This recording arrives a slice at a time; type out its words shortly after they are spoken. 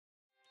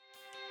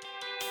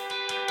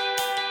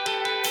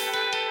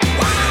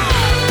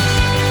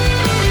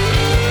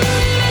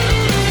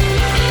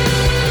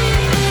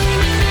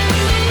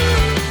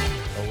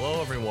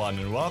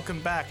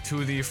welcome back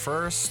to the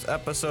first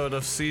episode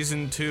of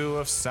Season 2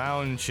 of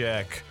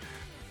Soundcheck.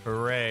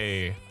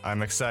 Hooray,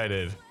 I'm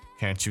excited.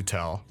 Can't you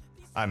tell?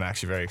 I'm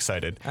actually very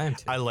excited. I am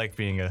too. I like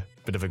being a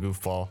bit of a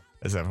goofball,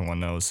 as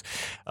everyone knows.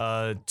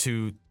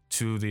 To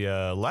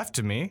the left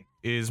of me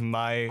is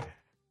my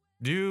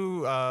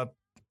new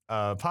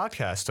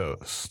podcast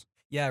host.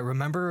 Yeah,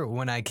 remember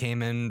when I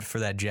came in for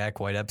that Jack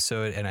White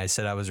episode and I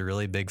said I was a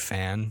really big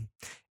fan?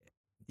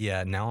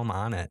 Yeah, now I'm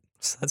on it.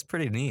 So that's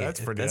pretty neat.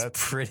 That's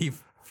pretty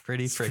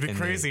freaking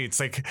crazy.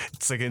 neat.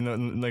 It's like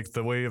in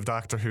the way of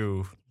Doctor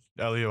Who,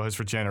 Elio has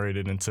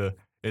regenerated into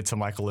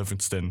Michael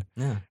Livingston.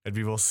 Yeah. And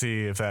we will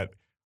see if that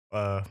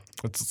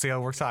let's see how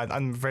it works out.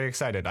 I'm very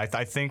excited.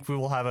 I think we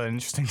will have an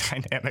interesting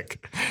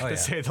dynamic to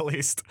say the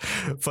least.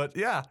 But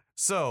yeah,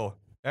 so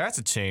that's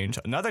a change.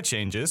 Another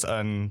change is,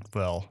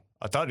 well,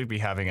 I thought we'd be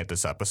having it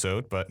this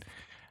episode, but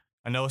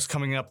I know it's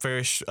coming up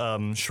very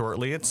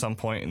shortly at some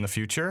point in the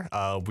future.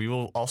 We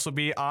will also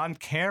be on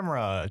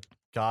camera.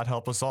 God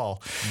help us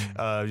all.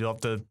 You'll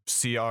have to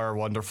see our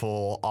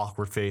wonderful,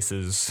 awkward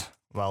faces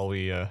while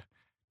we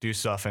do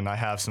stuff, and I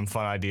have some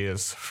fun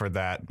ideas for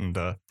that.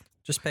 And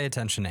just pay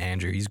attention to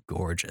Andrew. He's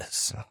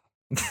gorgeous.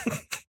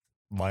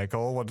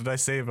 Michael, what did I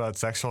say about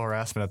sexual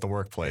harassment at the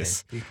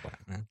workplace? Hey, be quiet,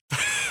 man.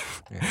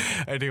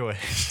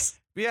 Anyways.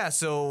 Yeah,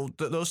 so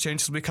those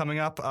changes will be coming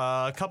up.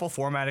 A couple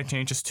formatting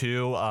changes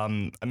too.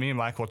 Me and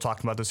Michael were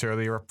talking about this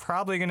earlier. We're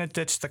probably going to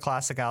ditch the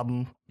classic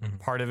album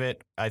part of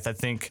it. I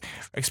think,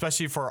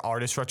 especially for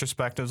artist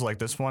retrospectives like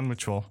this one,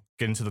 which we'll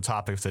get into the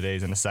topic of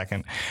today's in a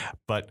second.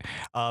 But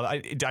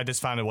I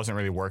just found it wasn't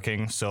really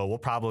working, so we'll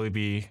probably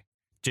be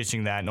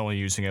ditching that and only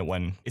using it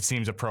when it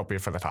seems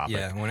appropriate for the topic.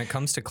 Yeah, when it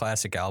comes to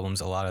classic albums,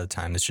 a lot of the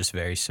time it's just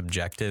very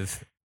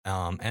subjective.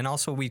 And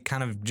also we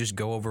kind of just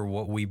go over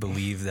what we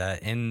believe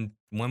that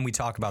when we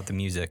talk about the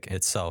music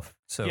itself.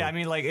 So yeah, I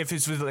mean, like if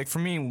it's like for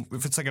me,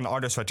 if it's like an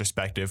artist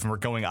retrospective and we're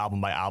going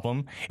album by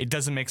album, it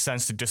doesn't make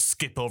sense to just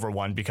skip over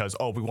one because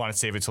we want to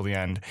save it till the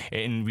end,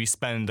 and we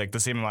spend like the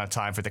same amount of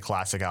time for the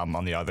classic album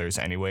on the others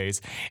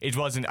anyways. It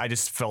wasn't. I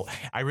just felt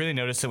I really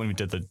noticed it when we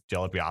did the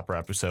Jalopy Opera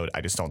episode.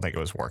 I just don't think it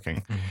was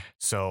working.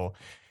 So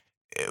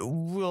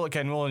we'll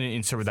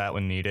insert that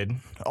when needed.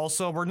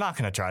 Also, we're not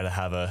going to try to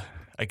have a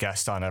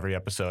guest on every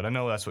episode. I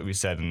know that's what we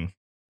said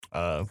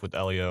with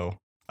Elio.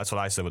 That's what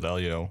I said with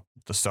Elio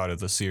at the start of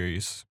the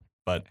series.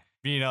 But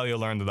me and Elio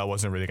learned that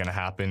wasn't really going to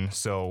happen.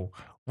 So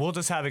we'll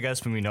just have a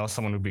guest when we know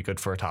someone would be good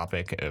for a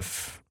topic.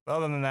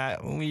 Other than that,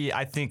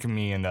 I think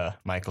me and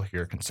Michael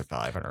here can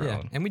survive on our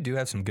own. And we do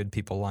have some good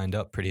people lined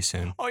up pretty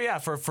soon. Oh yeah,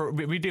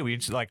 we do. We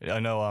just, like I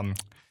know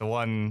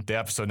the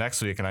episode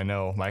next week, and I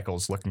know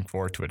Michael's looking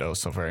forward to it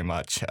so very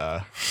much.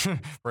 We're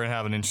gonna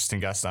have an interesting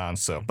guest on.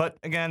 So, but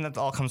again, that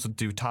all comes with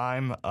due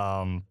time.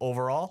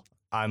 Overall,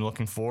 I'm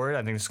looking forward.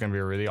 I think it's gonna be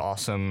a really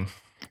awesome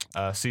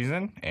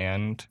season,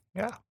 and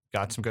yeah,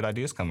 got some good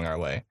ideas coming our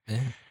way.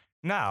 Yeah.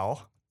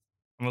 Now,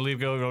 I'm going to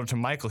go to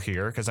Michael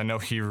here because I know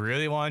he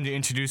really wanted to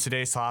introduce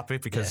today's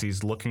topic because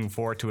he's looking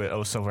forward to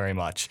it so very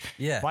much.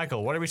 Yeah.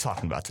 Michael, what are we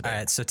talking about today? All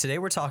right, so today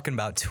we're talking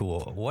about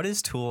Tool. What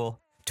is Tool?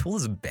 Tool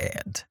is a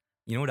band.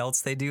 You know what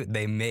else they do?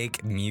 They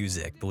make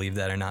music, believe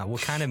that or not.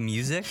 What kind of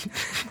music?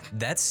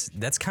 That's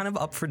kind of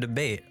up for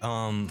debate.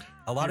 You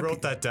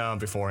wrote that down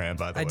beforehand,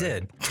 by the way. I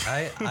did.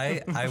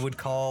 I would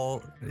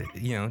call,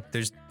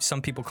 there's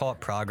some people call it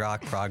prog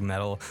rock, prog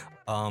metal.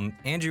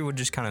 Andrew would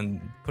just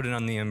kind of put it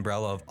on the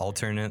umbrella of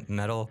alternate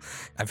metal.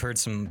 I've heard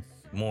some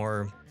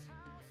more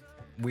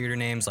weirder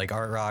names like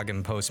art rock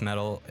and post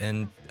metal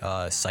and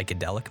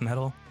psychedelic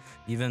metal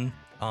even.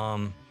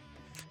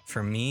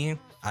 For me,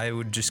 I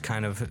would just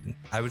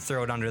I would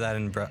throw it under that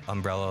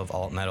umbrella of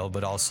alt metal,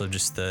 but also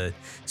just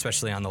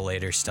especially on the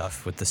later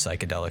stuff with the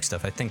psychedelic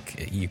stuff. I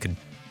think you can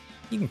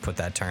put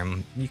that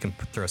term, you can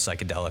throw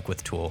psychedelic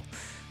with Tool.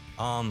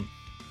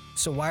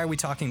 So why are we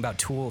talking about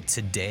Tool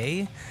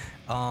today?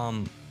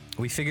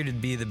 We figured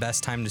it'd be the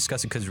best time to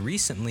discuss it because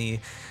recently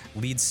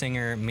lead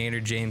singer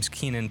Maynard James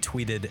Keenan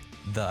tweeted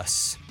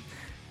thus.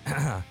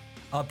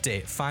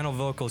 Update, final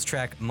vocals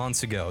track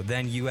months ago,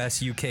 then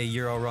US, UK,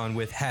 Euro run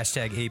with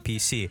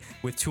 #APC.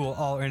 With Tool,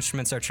 all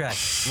instruments are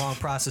tracked. Long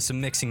process of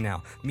mixing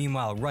now.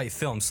 Meanwhile, write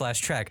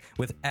film/track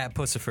with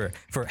 @Pussifer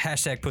for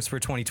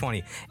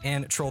 #Pussifer2020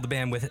 and troll the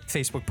band with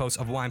Facebook posts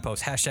of wine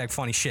posts,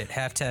 #funny shit,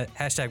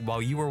 hashtag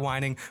while you were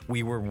whining,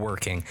 we were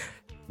working.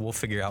 We'll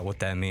figure out what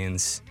that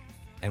means.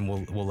 And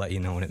we'll let you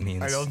know what it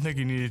means. I don't think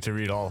you needed to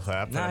read all of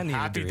that, but I'm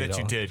happy that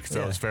you did because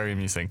that was very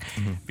amusing.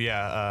 But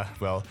yeah,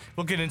 well,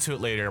 we'll get into it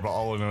later, but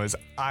all I know is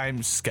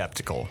I'm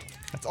skeptical.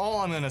 That's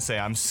all I'm going to say.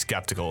 I'm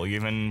skeptical.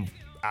 Even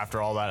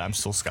after all that, I'm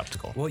still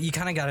skeptical. Well, you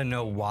kind of got to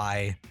know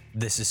why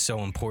this is so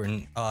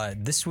important.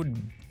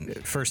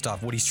 First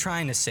off, what he's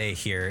trying to say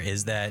here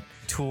is that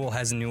Tool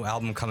has a new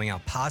album coming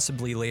out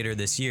possibly later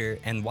this year,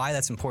 and why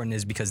that's important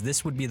is because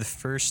this would be the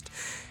first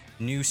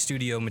new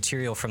studio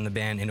material from the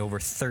band in over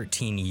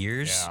 13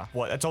 years. Yeah.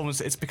 Well,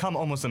 it's become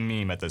almost a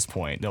meme at this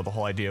point. You know, the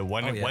whole idea of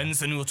when's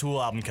the new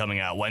Tool album coming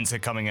out? When's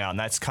it coming out? And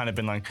that's kind of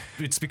been like,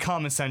 it's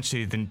become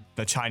essentially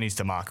the Chinese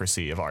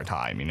democracy of our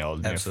time, you know.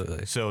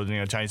 Absolutely. So, you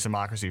know, Chinese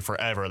democracy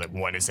forever, like,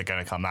 when is it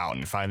going to come out?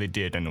 And it finally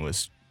did, and it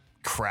was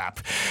crap.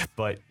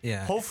 But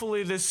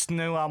hopefully this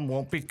new album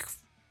won't be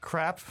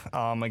crap.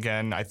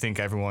 Again, I think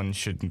everyone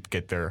shouldn't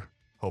get their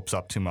hopes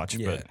up too much.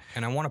 Yeah, but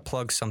and I want to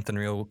plug something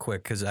real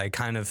quick because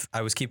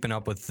I was keeping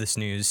up with this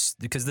news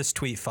because this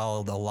tweet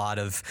followed a lot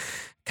of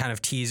kind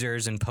of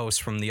teasers and posts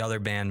from the other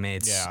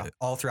bandmates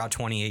all throughout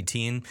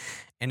 2018.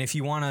 And if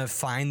you want to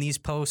find these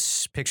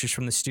posts, pictures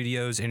from the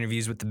studios,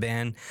 interviews with the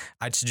band,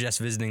 I'd suggest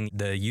visiting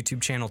the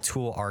YouTube channel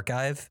Tool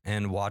Archive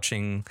and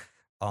watching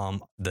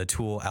the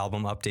Tool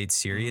album update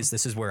series.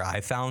 This is where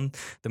I found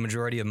the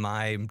majority of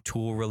my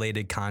Tool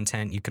related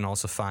content. You can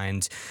also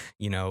find,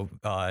 you know,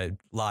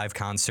 live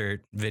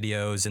concert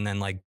videos and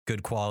then like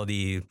good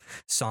quality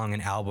song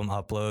and album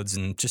uploads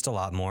and just a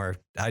lot more.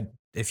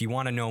 If you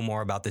want to know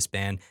more about this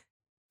band,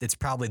 it's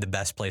probably the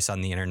best place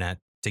on the internet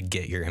to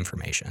get your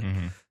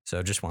information.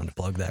 So just wanted to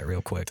plug that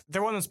real quick.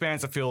 They're one of those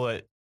bands I feel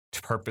that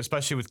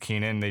especially with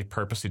Keenan, they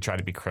purposely try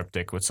to be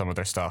cryptic with some of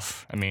their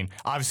stuff. I mean,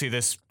 obviously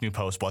this new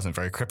post wasn't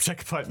very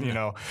cryptic, but you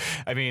know,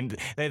 I mean,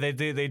 they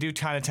do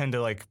kind of tend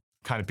to like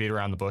kind of beat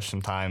around the bush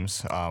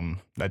sometimes. I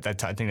think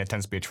that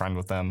tends to be a trend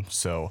with them.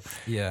 So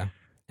yeah.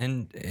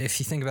 And if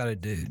you think about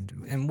it,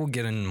 and we'll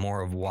get into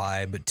more of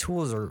why, but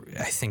Tool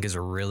I think is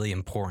a really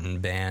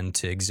important band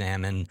to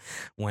examine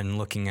when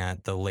looking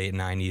at the late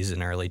 90s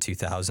and early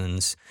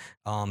 2000s.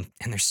 And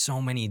there's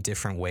so many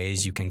different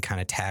ways you can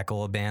kind of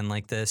tackle a band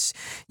like this.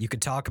 You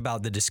could talk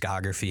about the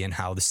discography and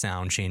how the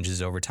sound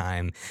changes over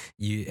time.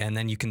 And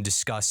then you can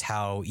discuss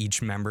how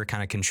each member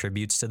kind of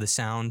contributes to the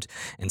sound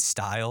and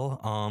style.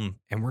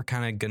 And we're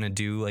kind of going to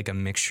do like a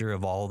mixture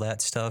of all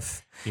that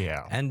stuff.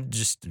 Yeah. And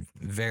just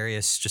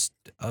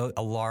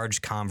a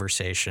large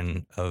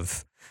conversation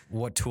of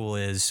what Tool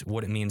is,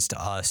 what it means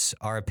to us,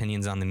 our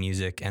opinions on the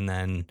music, and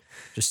then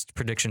just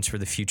predictions for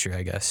the future,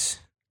 I guess,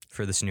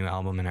 for this new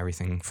album and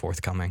everything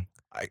forthcoming.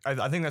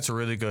 I think that's a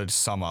really good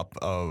sum up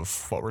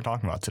of what we're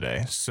talking about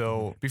today.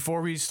 So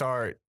before we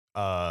start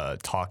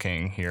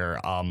talking here,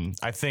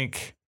 I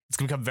think it's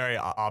going to become very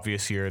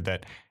obvious here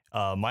that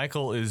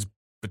Michael is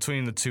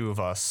between the two of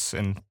us,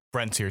 and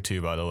Brent's here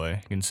too, by the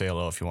way. You can say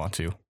hello if you want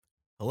to.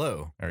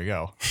 Hello. There you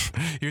go.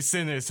 You're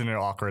sitting there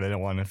awkward. I didn't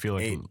want to feel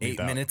like 8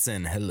 minutes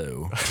in.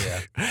 Hello.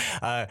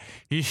 Yeah.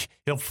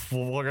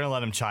 We're gonna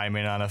let him chime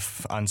in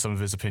on some of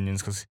his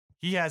opinions because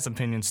he has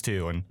opinions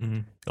too,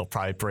 and he'll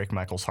probably break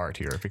Michael's heart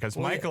here because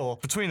Michael,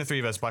 between the three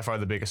of us, by far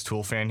the biggest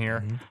Tool fan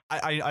here.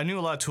 I knew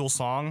a lot of Tool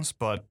songs,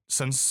 but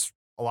since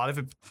a lot of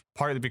it,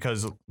 partly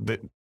because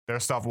their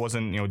stuff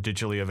wasn't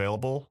digitally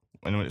available,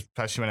 and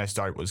especially when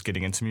I was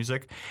getting into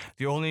music,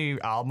 the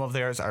only album of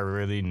theirs I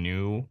really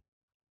knew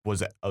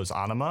was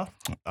Anima,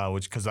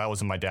 because that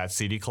was in my dad's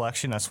CD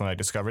collection. That's when I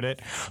discovered it.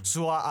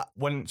 So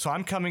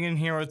I'm coming in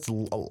here with a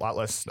lot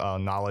less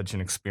knowledge and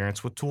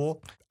experience with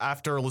Tool.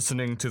 After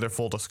listening to their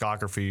full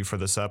discography for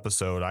this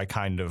episode, I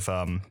kind of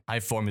I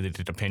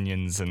formulated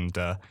opinions, and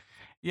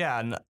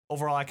and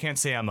overall I can't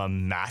say I'm a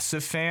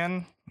massive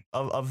fan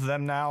of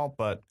them now,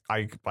 but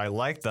I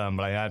like them,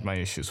 but I had my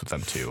issues with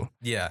them too.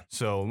 Yeah.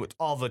 So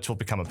all of which will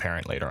become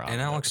apparent later on.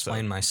 And I'll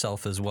explain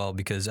myself as well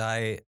because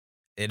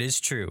it is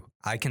true.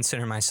 I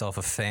consider myself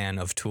a fan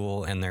of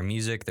Tool and their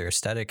music, their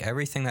aesthetic,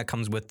 everything that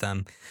comes with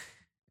them.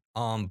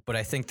 But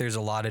I think there's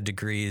a lot of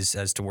degrees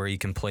as to where you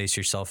can place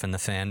yourself in the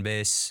fan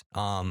base.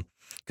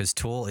 Because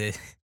Tool,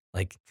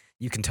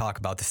 you can talk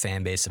about the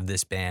fan base of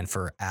this band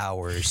for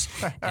hours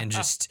and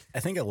just. I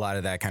think a lot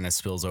of that kind of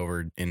spills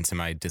over into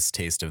my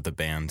distaste of the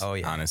band. Oh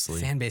yeah,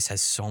 honestly, fan base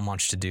has so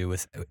much to do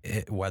with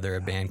whether a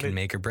band can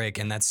make or break,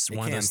 and that's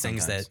one of those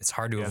things that it's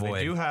hard to avoid.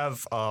 They do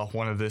have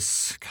one of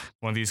these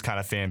kind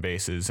of fan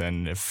bases,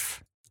 and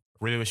if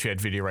really wish we had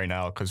video right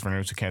now because for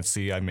those who can't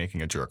see, I'm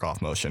making a jerk off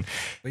motion.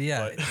 But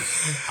yeah,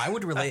 I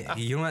would relate.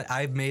 You know what?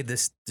 I made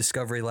this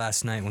discovery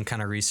last night when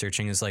kind of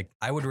researching. Is like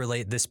I would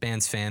relate this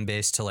band's fan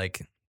base to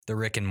like the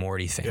Rick and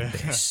Morty fan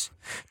base,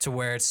 to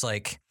where it's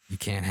like you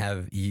can't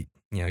have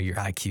your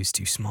IQ's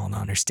too small to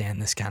understand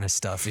this kind of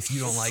stuff. If you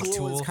don't like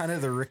Tool, it's kind of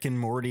the Rick and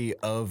Morty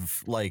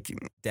of like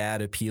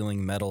dad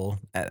appealing metal,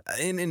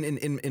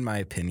 in my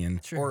opinion.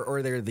 Sure.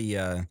 Or they're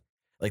the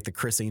like the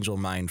Chris Angel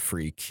Mind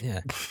Freak.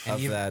 Yeah.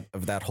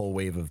 of that whole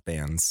wave of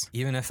bands.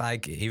 Even if I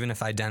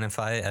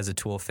identify as a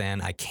Tool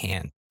fan, I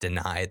can't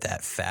deny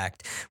that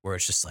fact where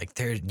it's just like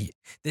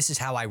this is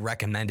how I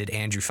recommended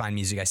Andrew find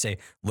music. I say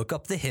look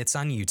up the hits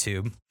on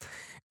YouTube,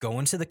 go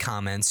into the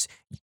comments.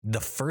 The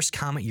first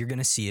comment you're going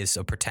to see is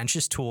a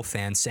pretentious Tool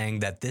fan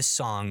saying that this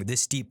song,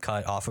 this deep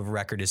cut off of a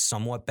record is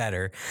somewhat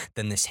better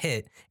than this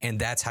hit, and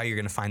that's how you're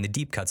going to find the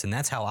deep cuts, and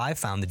that's how I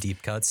found the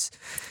deep cuts.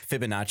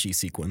 Fibonacci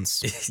sequence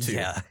too.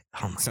 Yeah.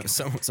 Oh my God.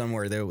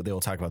 Somewhere they'll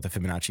talk about the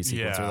Fibonacci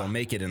sequence, or they'll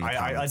make it in the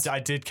comments. I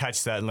did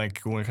catch that,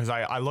 because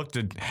I looked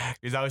at,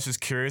 because I was just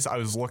curious. I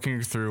was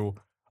looking through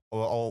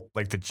all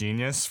like the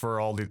Genius for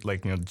all the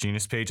like the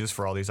Genius pages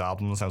for all these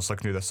albums. I was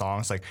looking through the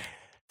songs, like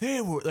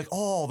they were like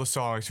all the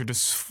songs were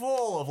just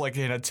full of like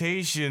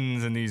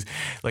annotations and these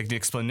like the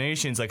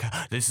explanations, like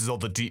this is all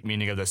the deep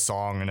meaning of this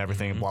song and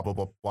everything, blah blah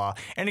blah blah.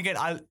 And again,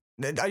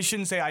 I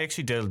shouldn't say I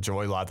actually did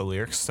enjoy a lot of the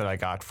lyrics that I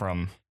got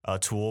from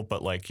Tool,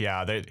 but like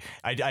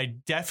I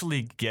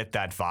definitely get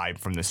that vibe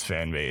from this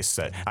fan base.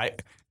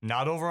 That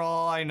not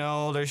overall. I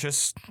know there's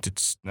just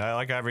it's not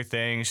like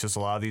everything. It's just a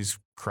lot of these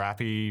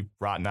crappy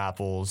rotten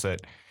apples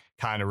that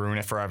kind of ruin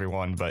it for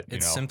everyone. But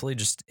it's simply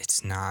just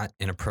it's not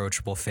an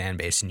approachable fan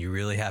base, and you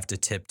really have to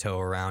tiptoe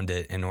around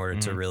it in order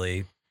to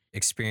really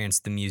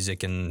experience the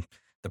music in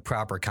the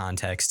proper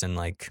context and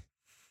like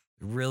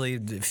really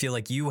feel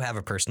like you have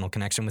a personal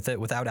connection with it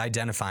without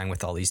identifying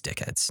with all these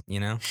dickheads.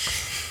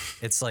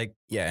 It's like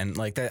and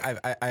like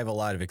that. I have a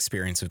lot of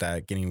experience with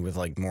that. Getting with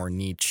like more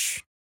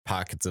niche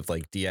pockets of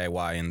like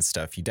DIY and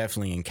stuff. You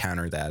definitely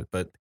encounter that,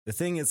 but the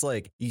thing is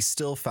like you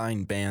still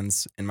find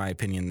bands, in my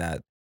opinion,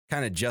 that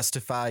kind of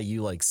justify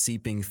you like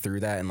seeping through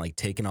that and like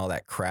taking all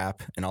that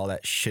crap and all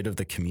that shit of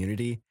the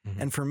community.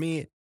 And for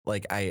me,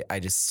 like I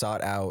just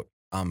sought out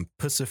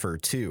Pussifer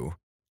 2,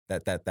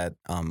 that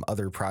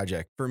other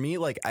project. For me,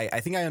 like I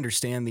think I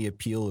understand the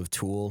appeal of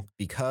Tool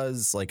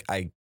because like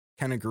I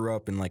kind of grew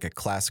up in like a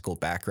classical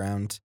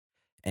background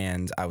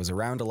and I was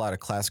around a lot of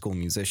classical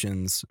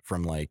musicians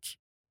from like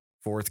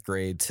 4th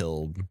grade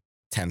till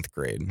 10th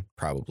grade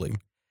probably,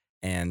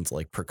 and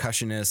like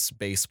percussionists,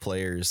 bass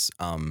players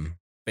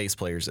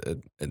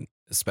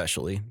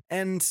especially,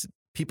 and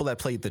people that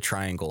played the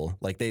triangle.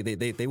 Like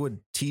they would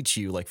teach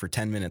you like for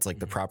 10 minutes like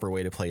the proper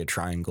way to play a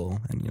triangle,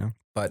 and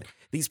but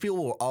these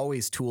people were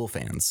always Tool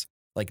fans.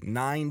 Like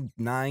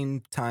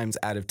nine times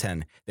out of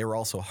 10 they were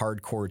also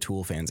hardcore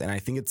Tool fans, and I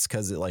think it's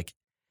because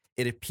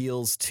it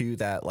appeals to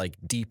that like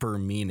deeper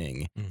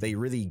meaning. They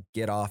really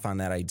get off on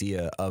that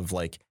idea of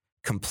like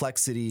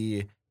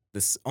complexity,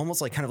 this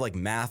almost like kind of like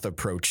math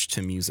approach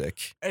to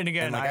music. And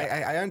again,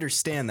 I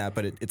understand that,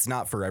 but it's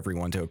not for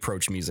everyone to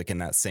approach music in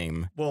that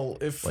same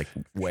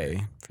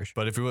way.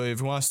 But if you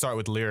want to start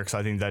with lyrics,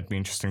 I think that'd be an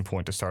interesting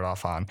point to start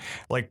off on.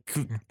 Like,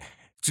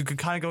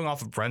 kind of going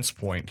off of Brent's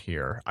point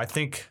here, I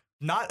think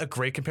not a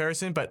great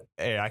comparison, but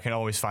hey, I can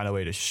always find a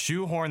way to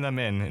shoehorn them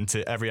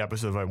into every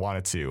episode if I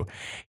wanted to.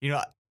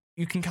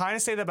 You can kind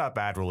of say that about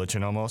Bad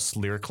Religion almost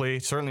lyrically,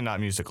 certainly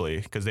not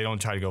musically, because they don't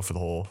try to go for the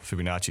whole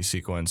Fibonacci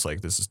sequence. Like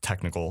this is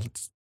technical,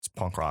 it's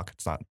punk rock.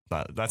 It's not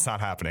that's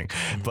not happening.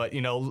 But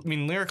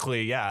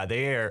lyrically, yeah,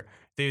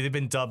 they've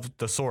been dubbed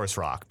the Source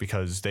Rock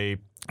because they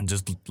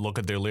just look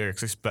at their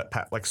lyrics,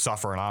 like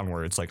Suffer and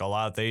Onwards. Like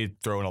they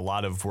throw in a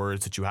lot of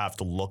words that you have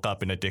to look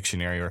up in a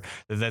dictionary, or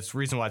that's the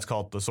reason why it's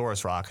called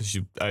thesaurus rock. Because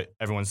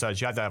everyone says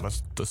you have to have a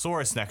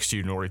thesaurus next to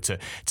you in order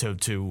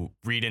to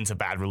read into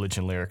Bad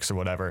Religion lyrics or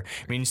whatever.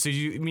 You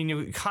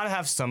kind of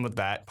have some of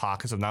that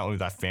pockets of not only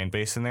that fan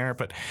base in there,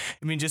 but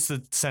just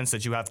the sense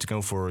that you have to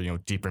go for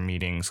deeper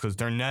meanings, because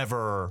they're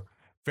never,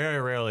 very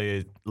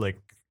rarely, like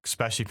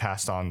especially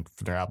passed on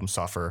for their album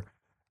Suffer,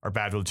 or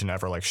Bad Religion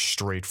ever like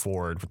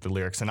straightforward with the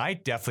lyrics. And I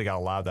definitely got a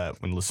lot of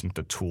that when listening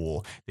to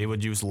Tool. They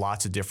would use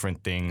lots of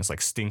different things, like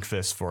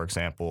Stinkfist, for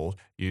example,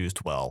 used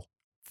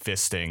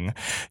fisting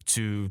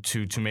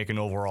to make an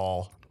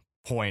overall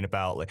point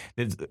about like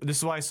this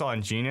is what I saw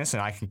in Genius,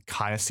 and I can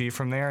kind of see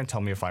from there and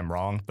tell me if I'm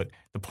wrong, but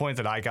the point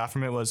that I got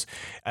from it was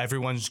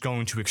everyone's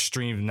going to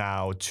extreme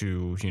now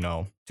to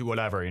to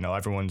whatever,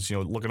 everyone's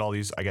look at all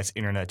these, I guess,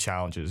 internet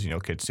challenges,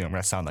 kids, I'm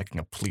gonna sound like a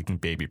complete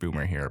baby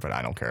boomer here, but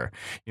I don't care,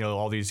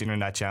 all these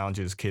internet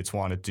challenges kids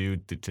want to do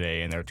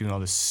today, and they're doing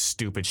all this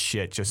stupid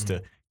shit just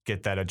to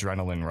get that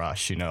adrenaline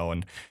rush,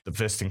 and the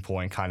fisting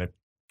point kind of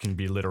can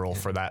be literal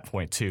for that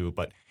point too,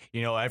 but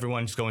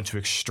everyone's going to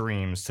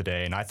extremes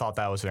today, and I thought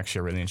that was actually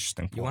a really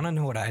interesting point. You want to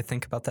know what I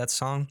think about that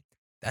song?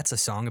 That's a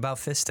song about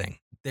fisting.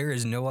 There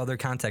is no other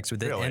context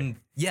with it. Really?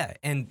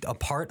 And a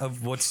part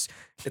of it's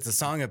a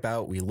song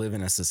about we live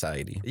in a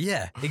society.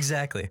 Yeah,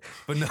 exactly.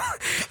 But no,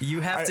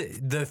 you have to.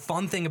 The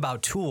fun thing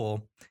about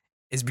Tool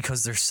is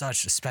because they're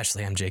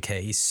especially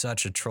MJK, he's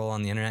such a troll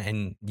on the internet,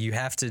 and you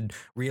have to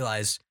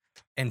realize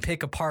and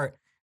pick apart.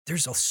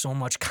 There's so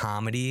much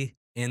comedy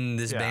in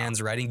this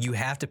band's writing. You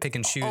have to pick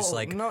and choose.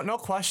 No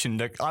question.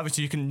 Like,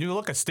 obviously, you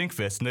look at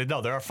Stinkfist,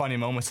 and there are funny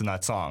moments in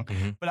that song.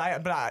 But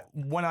I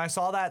when I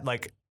saw that,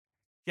 like,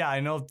 yeah,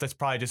 I know that's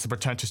probably just a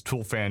pretentious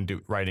Tool fan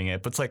writing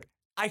it, but it's like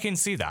I can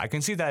see that. I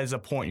can see that as a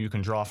point you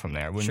can draw from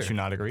there. Wouldn't you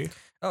not agree?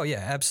 Oh yeah,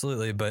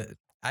 absolutely. But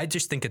I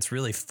just think it's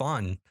really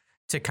fun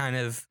to kind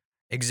of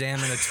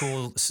examine a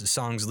Tool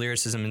song's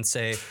lyricism and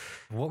say,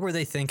 what were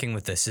they thinking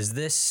with this? Is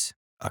this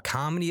a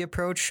comedy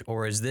approach,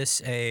 or is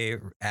this a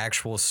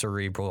actual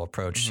cerebral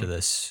approach to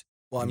this?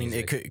 Well,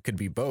 music? it could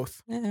be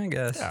both. Yeah, I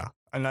guess. Yeah,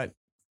 and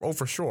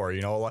for sure.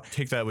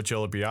 Take that with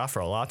Jello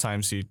Biafra. A lot of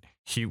times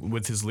he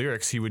with his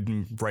lyrics he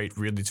would write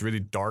really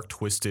dark,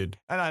 twisted,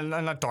 and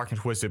not dark and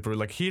twisted, but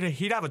like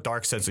he'd have a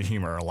dark sense of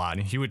humor a lot,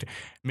 and he would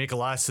make a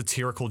lot of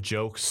satirical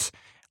jokes.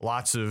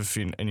 lots of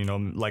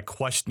like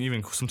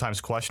even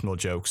sometimes questionable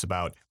jokes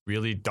about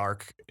really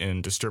dark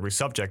and disturbing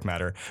subject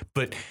matter.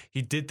 But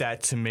he did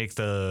that to make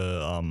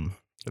the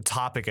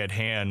topic at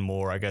hand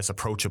more, I guess,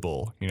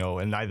 approachable,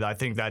 and I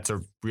think that's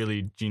a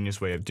really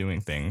genius way of doing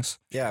things.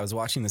 Yeah, I was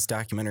watching this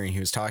documentary and he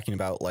was talking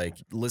about like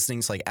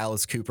listening to like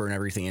Alice Cooper and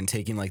everything and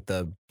taking like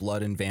the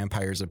blood and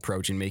vampires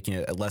approach and making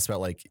it less about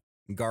like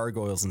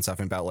gargoyles and stuff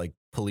and about like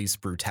police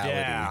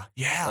brutality.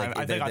 Yeah. Like,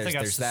 I think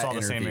I saw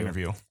the same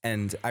interview.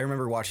 And I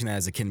remember watching that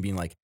as a kid and being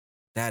like,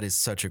 that is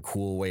such a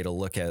cool way to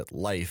look at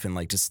life and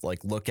like just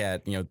like look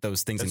at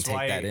those things and take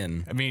that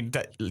in. I mean,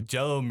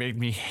 Jello made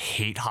me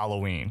hate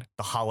Halloween,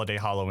 the holiday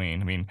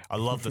Halloween. I mean, I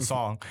love the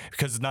song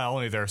because not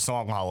only their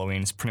song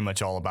Halloween is pretty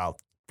much all about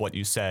what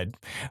you said.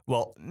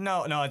 Well,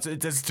 no, it's a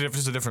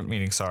different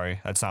meaning. Sorry,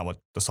 that's not what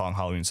the song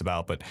Halloween's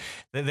about. But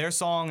their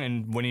song,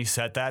 and when he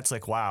said that, it's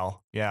like,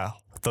 wow, yeah,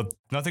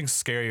 nothing's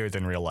scarier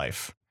than real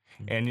life.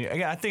 And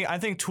again, I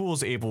think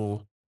Tool's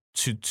able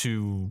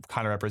to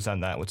kind of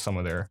represent that with some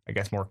of their, I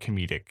guess, more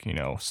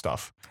comedic,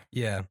 stuff.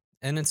 Yeah.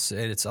 And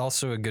it's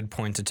also a good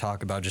point to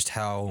talk about just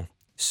how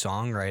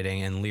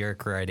songwriting and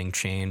lyric writing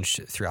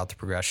changed throughout the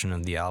progression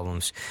of the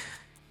albums.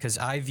 Because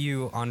I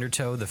view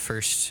Undertow, the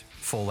first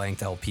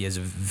full-length LP, as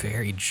a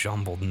very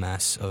jumbled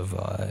mess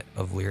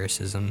of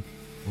lyricism.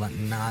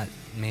 Not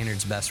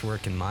Maynard's best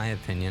work, in my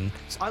opinion.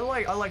 I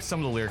like some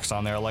of the lyrics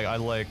on there. I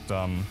liked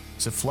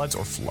is it Floods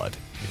or Flood?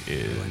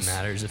 It really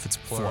matters if it's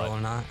plural Flood.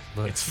 or not.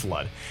 But it's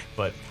Flood.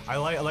 But I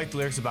like the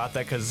lyrics about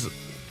that because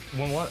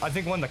I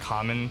think one of the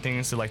common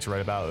things they like to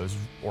write about is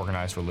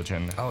organized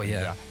religion. Oh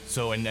yeah.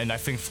 So and I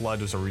think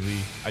Flood was I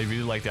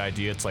really like the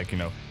idea. It's like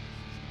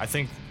I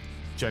think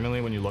generally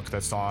when you look at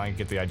that song, you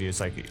get the idea. It's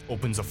like it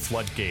opens a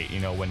floodgate.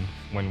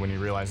 When you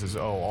realize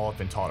all I've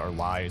been taught are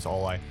lies.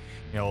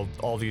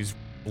 All these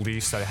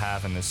beliefs that I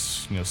have in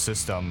this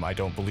system I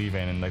don't believe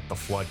in, and like the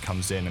flood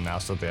comes in and now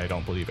suddenly I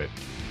don't believe it.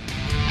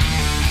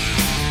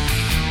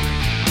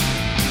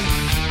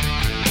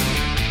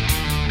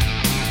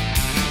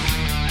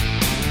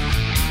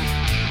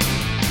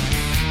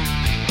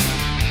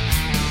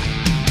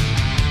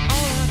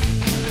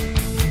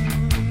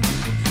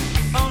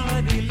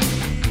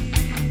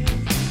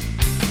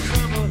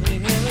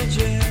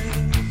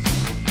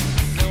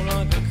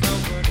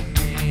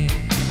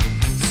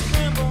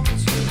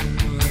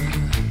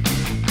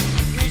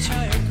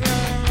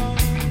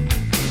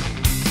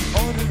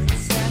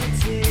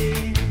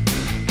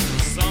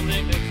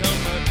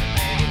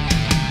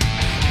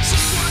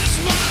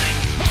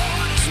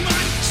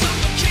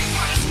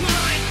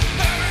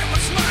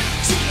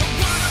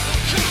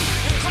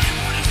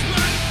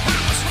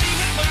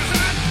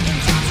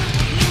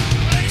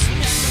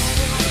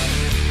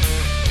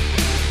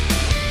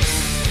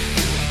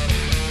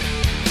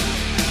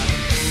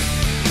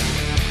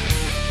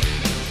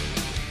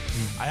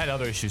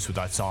 Issues with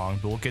that song,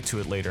 but we'll get to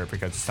it later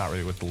because it's not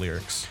really with the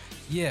lyrics.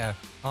 Yeah,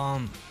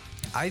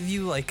 I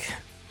view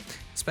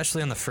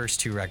especially on the first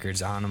two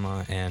records,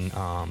 Anima and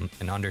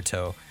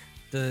Undertow,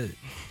 the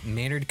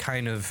Maynard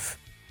kind of,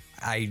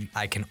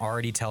 I can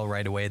already tell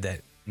right away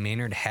that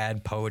Maynard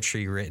had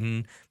poetry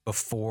written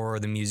before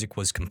the music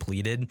was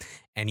completed,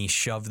 and he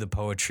shoved the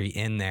poetry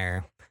in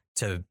there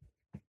to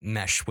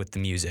mesh with the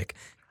music.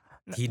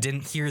 He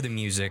didn't hear the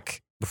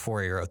music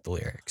before he wrote the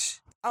lyrics.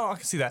 Oh, I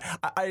can see that.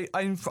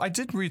 I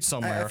did read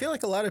somewhere. I feel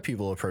like a lot of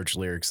people approach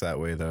lyrics that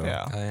way, though.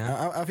 Yeah. Oh,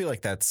 yeah? I feel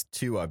like that's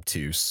too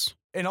obtuse.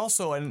 And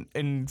also,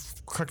 and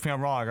correct me if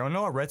I'm wrong, I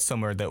know I read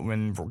somewhere that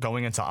when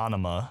going into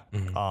Anima,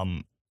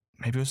 maybe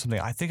it was something,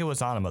 I think it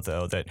was Anima,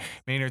 though, that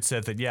Maynard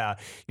said that,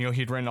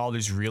 he'd written all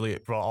these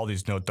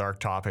dark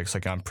topics,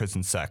 like on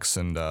prison sex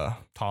and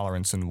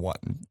tolerance and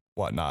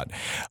whatnot.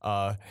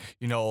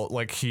 He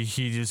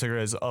just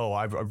says,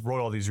 I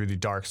wrote all these really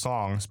dark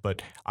songs,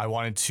 but I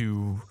wanted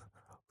to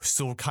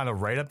still kind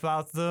of write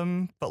about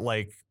them, but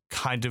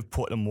kind of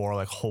put a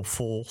more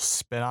hopeful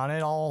spin on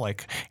it all.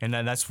 And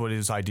then that's what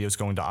his idea was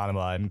going to Anima.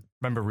 I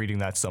remember reading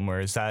that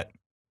somewhere.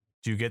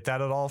 Do you get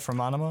that at all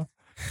from Anima?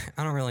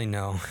 I don't really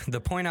know.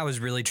 The point I was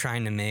really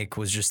trying to make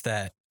was just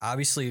that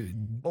obviously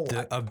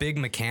a big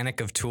mechanic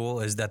of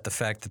Tool is that the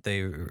fact that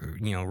they,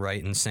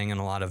 write and sing in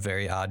a lot of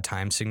very odd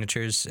time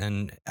signatures.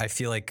 And I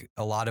feel like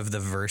a lot of the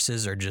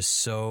verses are just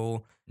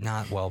so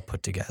not well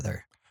put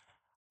together.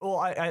 Well,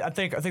 I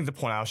think the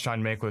point I was trying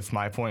to make with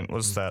my point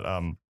was that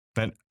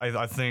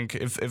I think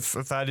if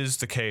that is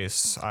the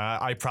case,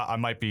 I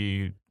might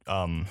be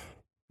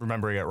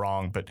remembering it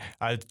wrong, but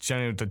I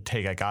genuinely the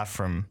take I got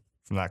from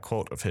that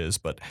quote of his.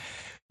 But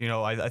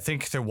I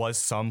think there was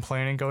some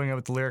planning going on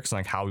with the lyrics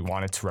and how we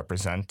wanted to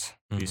represent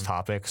these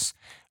topics.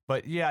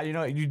 But yeah,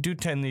 you do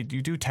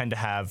tend to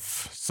have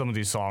some of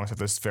these songs have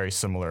this very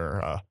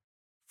similar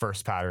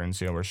verse patterns,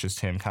 where it's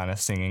just him kind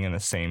of singing in the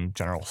same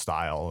general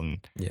style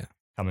and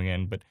coming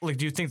in. But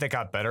do you think that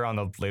got better on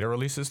the later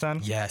releases then?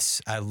 Yes,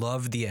 I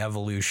love the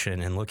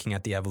evolution and looking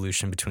at the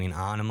evolution between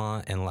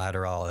Anima and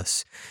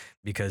Lateralis,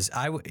 because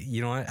I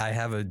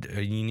have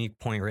a unique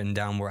point written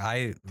down where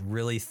I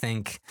really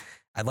think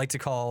I'd like to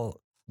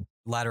call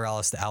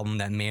Lateralis the album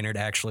that Maynard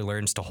actually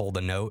learns to hold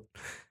a note.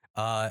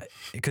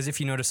 Because if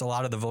you notice, a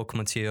lot of the vocal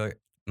material,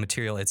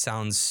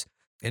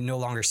 it no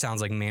longer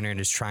sounds like Maynard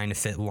is trying to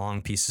fit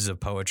long pieces of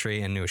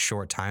poetry into a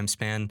short time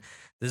span.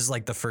 This is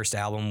like the first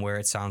album where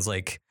it sounds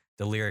like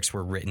the lyrics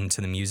were written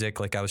to the music,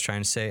 like I was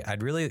trying to say.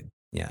 I'd really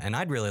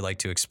like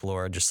to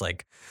explore just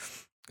like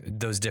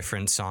those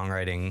different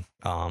songwriting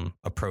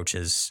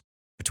approaches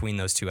between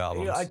those two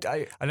albums.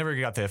 Yeah, I never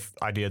got the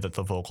idea that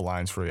the vocal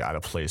lines were out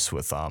of place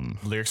with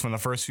lyrics from the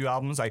first few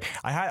albums. I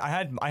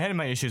had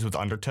my issues with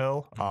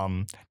Undertow.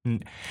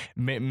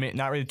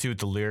 Not really to do with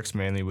the lyrics,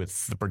 mainly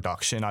with the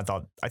production. I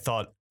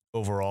thought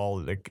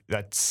overall like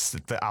that's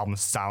the album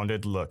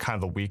sounded kind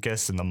of the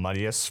weakest and the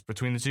muddiest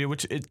between the two,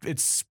 which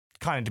it's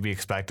kind of to be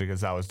expected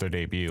because that was their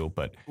debut.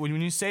 But when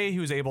you say he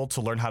was able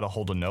to learn how to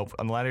hold a note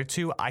on the latter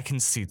two, I can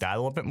see that a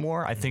little bit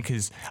more. I think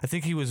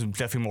he was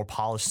definitely a more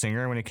polished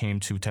singer when it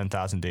came to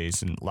 10,000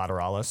 Days and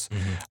Lateralis.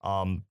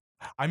 I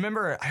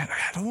remember, I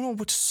don't know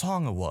which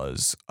song it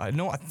was. I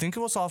think it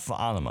was off of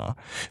Anima,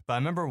 but I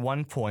remember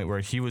one point where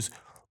he was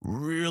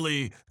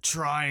really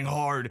trying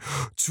hard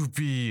to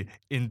be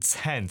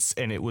intense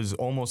and it was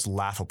almost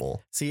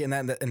laughable. See, and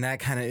that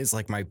kind of is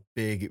like my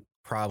big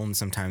problem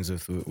sometimes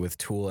with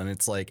Tool, and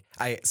it's like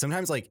I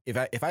sometimes like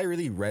if I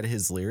really read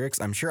his lyrics,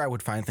 I'm sure I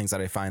would find things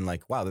that I find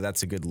like, wow,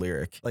 that's a good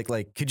lyric.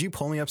 Like could you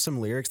pull me up some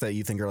lyrics that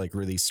you think are like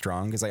really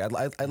strong? Because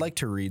I'd like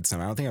to read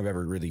some. I don't think I've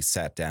ever really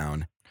sat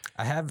down.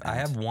 I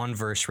have one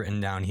verse written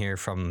down here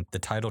from the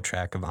title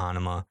track of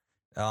Anima,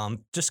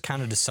 just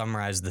kind of to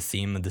summarize the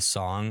theme of the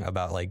song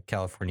about like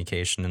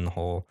Californication and the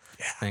whole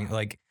thing.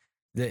 Like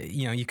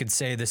you could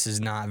say this is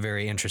not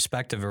very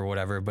introspective or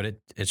whatever, but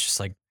it's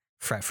just like,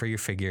 fret for your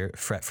figure,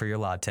 fret for your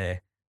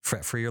latte,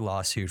 fret for your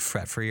lawsuit,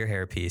 fret for your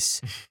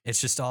hairpiece. It's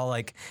just all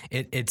like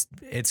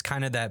it's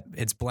kind of that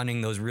it's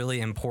blending those really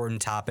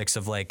important topics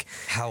of like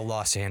how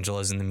Los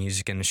Angeles and the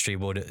music industry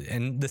would,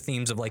 and the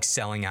themes of like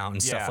selling out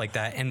and stuff like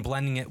that, and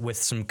blending it with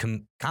some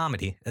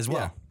comedy as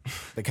well. Yeah.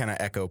 The kind of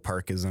Echo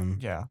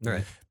Parkism. Yeah.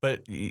 Right.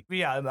 But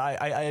yeah,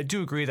 I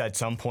do agree that at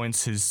some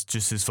points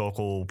his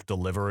vocal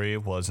delivery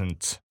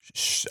wasn't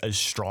as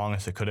strong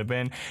as it could have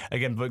been.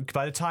 Again, but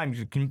by the time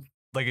you can,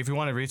 like, if you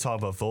want to really talk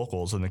about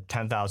vocals and the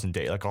 10,000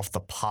 Days, like Off the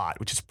Pot,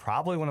 which is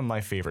probably one of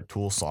my favorite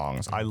Tool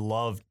songs. I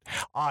love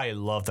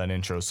that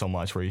intro so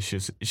much where it's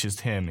just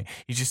him.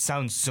 He just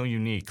sounds so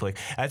unique. Like,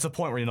 that's a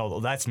point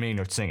where, that's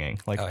Maynard singing.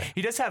 Like,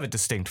 he does have a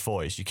distinct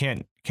voice. You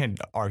can't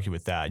argue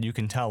with that. You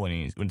can tell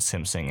when it's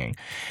him singing.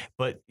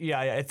 But yeah,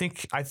 I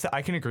think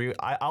I can agree.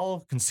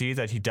 I'll concede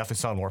that he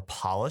definitely sounded more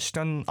polished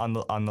on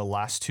the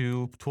last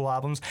two Tool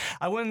albums.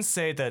 I wouldn't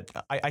say that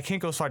I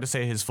can't go so far to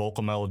say his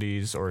vocal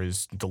melodies or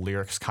the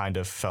lyrics kind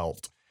of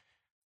felt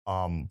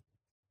out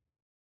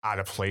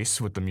of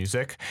place with the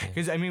music.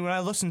 Because I mean, when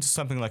I listen to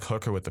something like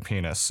Hooker with the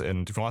Penis,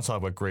 and if you want to talk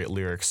about great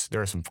lyrics,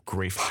 there are some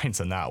great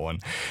finds in that one.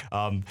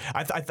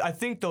 I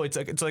think though it's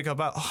like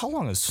about, how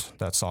long is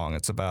that song?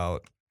 It's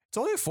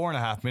only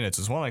 4.5 minutes.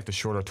 It's one of like the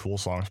shorter Tool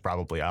songs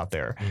probably out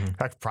there. In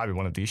fact, probably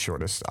one of the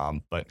shortest.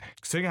 But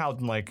considering how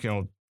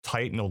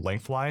tight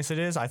lengthwise it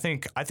is, I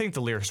think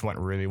the lyrics went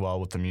really well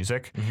with the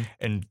music.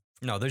 And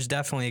no, there's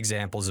definitely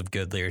examples of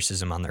good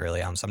lyricism on the early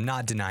albums. I'm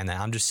not denying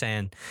that. I'm just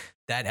saying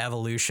that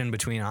evolution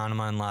between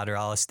Anima and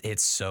Lateralis,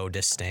 it's so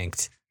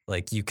distinct.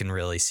 Like, you can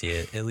really see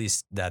it. At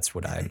least that's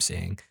what I'm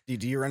seeing.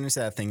 Do you run into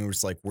that thing where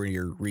it's like where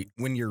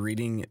when you're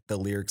reading the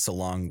lyrics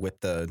along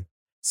with the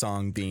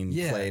song being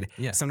played,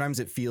 sometimes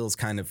it feels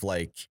kind of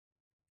like,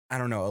 I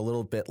don't know, a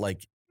little bit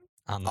like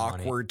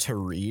awkward to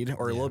read,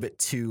 or a little bit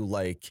too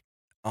like,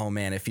 oh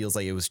man, it feels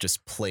like it was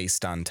just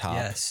placed on top.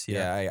 Yes,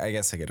 I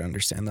guess I could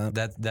understand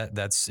that.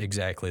 That's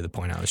exactly the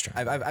point I was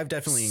trying. I've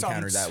definitely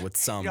encountered that with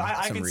some.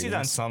 I can see that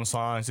in some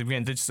songs.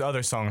 Again, just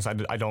other songs, I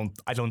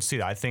don't see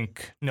that. I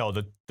think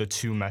the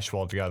two mesh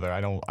well together.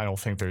 I don't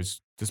think there's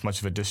this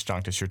much of a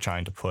disjunct as you're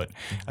trying to put.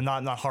 I'm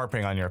not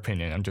harping on your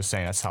opinion. I'm just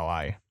saying that's how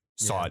I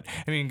saw it.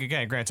 I mean,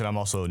 again, granted, I'm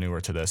also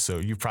newer to this, so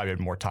you probably had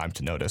more time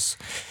to notice.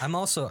 I've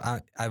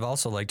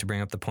also like to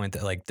bring up the point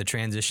that like the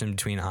transition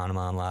between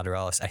Anima and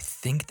Lateralis, I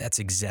think that's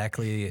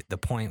exactly the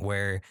point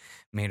where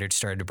Maynard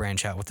started to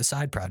branch out with the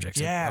side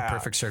projects. A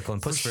Perfect Circle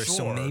and Pussverse. Sure.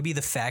 So maybe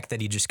the fact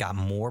that he just got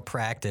more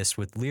practice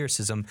with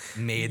lyricism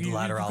made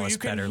Lateralis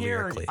better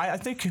lyrically. I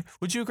think,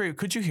 would you agree?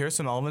 Could you hear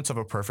some elements of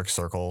A Perfect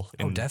Circle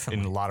in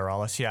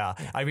Lateralis? Yeah.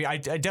 I mean, I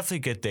definitely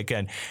get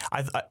that.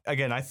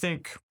 Again, I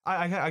think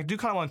I do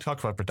kind of want to talk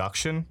about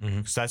production,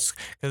 because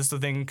that's the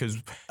thing.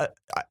 Because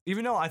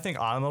even though I think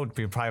Anima would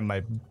be probably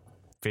my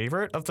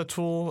favorite of the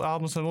Tool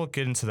albums, and we'll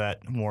get into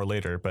that more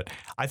later, but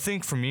I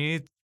think for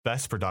me,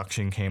 best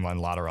production came on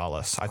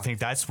Lateralis. I think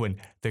that's when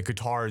the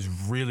guitars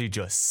really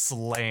just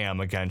slam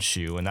against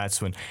you, and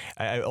that's when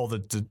all the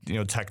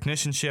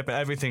technicianship and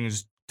everything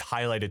is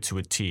highlighted to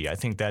a T. I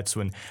think that's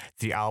when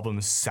the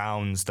album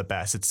sounds the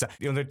best. It's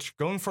they're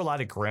going for a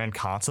lot of grand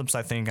concepts,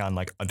 I think, on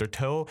like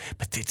Undertow,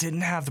 but they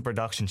didn't have the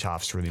production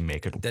chops to really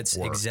make it work. That's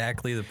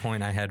exactly the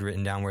point I had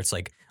written down, where it's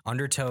like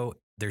Undertow,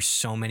 there's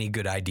so many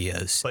good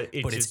ideas, but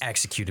it's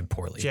executed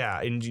poorly.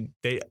 Yeah, and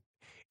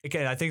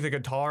again, I think the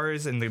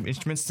guitars and the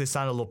instruments, they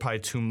sound a little probably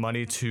too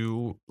muddy,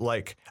 too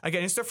like,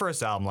 again, it's their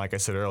first album, like I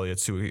said earlier,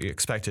 it's to be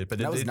expected. But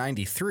That was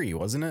 93,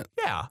 wasn't it?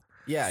 yeah.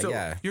 Yeah, So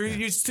yeah. You're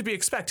used to be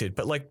expected,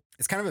 but like,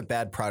 It's kind of a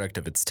bad product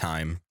of its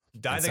time.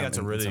 I think that's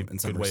a really in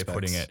some good way of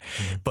putting it.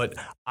 respects. But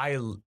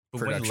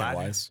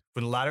Production-wise.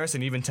 when Lattice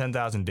and even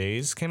 10,000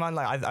 Days came on,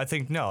 like I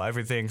think no,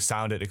 everything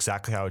sounded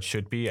exactly how it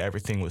should be.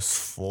 Everything was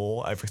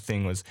full.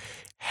 Everything was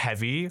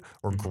heavy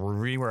or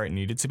groovy where it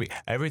needed to be.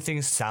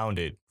 Everything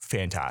sounded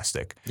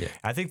fantastic. Yeah.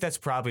 I think that's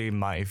probably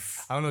I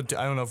don't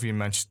know if you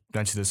mentioned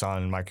this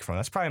on microphone.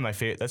 That's probably my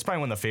favorite. That's probably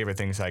one of the favorite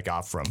things I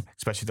got from,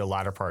 especially the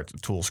latter part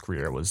of Tool's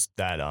career, was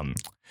that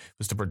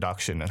was the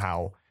production and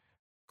how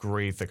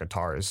great the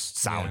guitars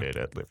sounded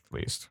at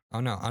least.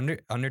 Oh no,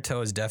 Undertow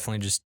is definitely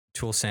just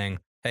Tool saying,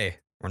 "Hey,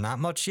 we're not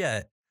much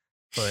yet,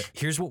 but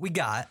here's what we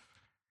got.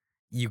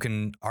 You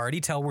can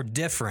already tell we're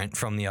different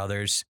from the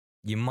others.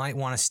 You might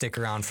want to stick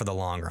around for the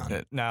long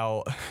run."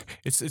 Now,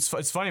 it's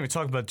funny we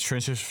talk about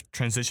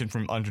transition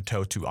from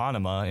Undertow to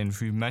Anima, and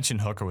if we mentioned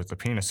Hooker with the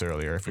Penis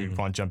earlier, if we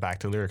want to jump back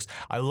to lyrics,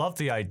 I love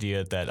the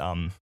idea that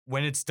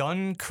when it's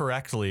done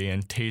correctly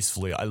and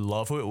tastefully, I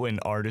love it when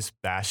artists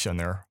bash on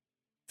their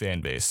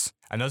fan base.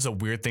 I know it's a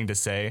weird thing to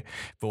say,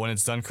 but when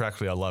it's done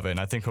correctly, I love it. And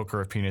I think Hooker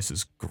with Penis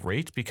is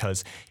great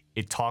because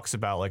it talks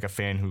about like a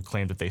fan who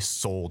claimed that they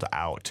sold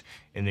out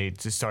and they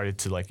just started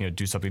to like,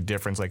 do something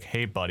different. It's like,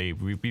 hey, buddy,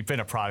 we've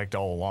been a product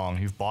all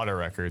along. You've bought our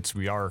records.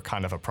 We are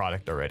kind of a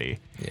product already.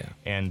 Yeah.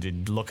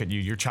 And look at you.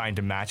 You're trying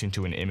to match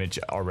into an image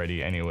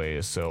already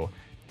anyways. So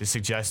to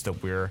suggest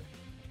that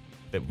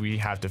we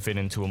have to fit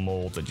into a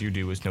mold that you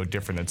do is no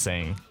different than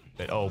saying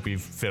that, oh, we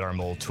fit our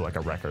mold to like a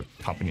record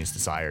company's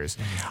desires.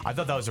 I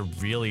thought that was a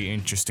really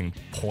interesting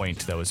point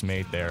that was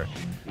made there.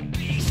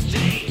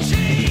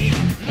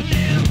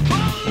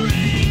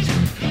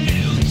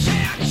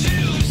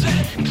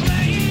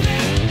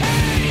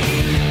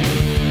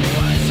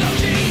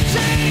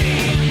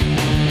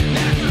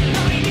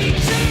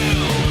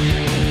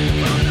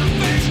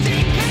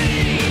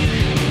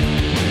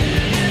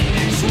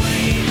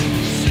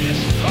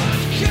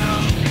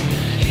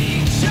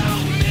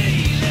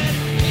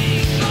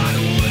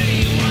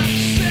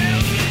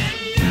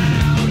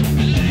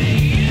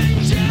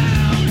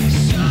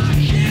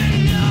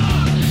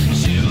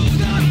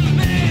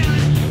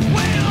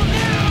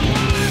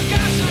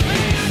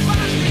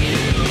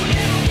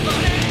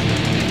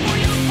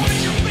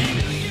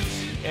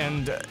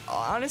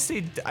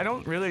 Honestly, I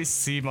don't really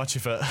see much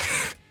of a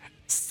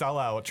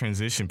sellout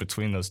transition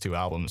between those two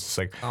albums. It's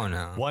like, Oh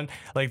no. one,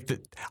 like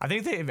I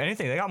think if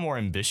anything, they got more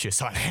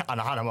ambitious on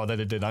Anima than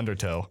it did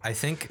Undertow. I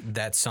think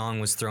that song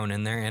was thrown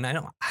in there, and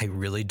I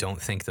really don't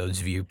think those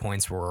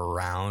viewpoints were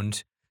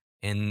around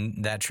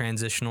in that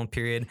transitional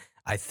period.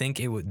 I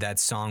think that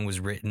song was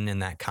written in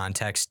that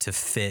context to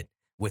fit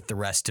with the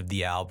rest of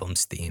the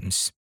album's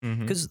themes.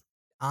 Because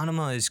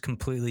Anima is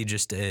completely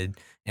just an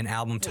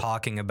album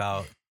talking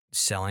about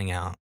selling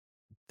out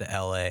the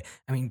LA.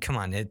 I mean, come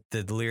on,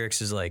 the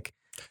lyrics is like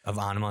of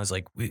Anima is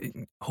like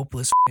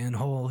hopeless and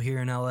hole here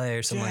in LA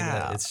or something like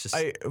that. It's just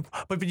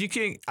but you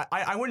can't.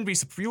 I wouldn't be.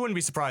 You wouldn't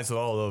be surprised at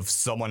all if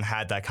someone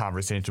had that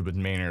conversation with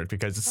Maynard,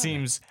 because it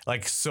seems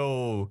like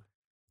so.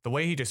 The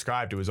way he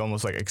described it was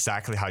almost like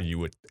exactly how you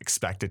would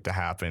expect it to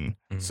happen.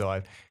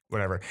 So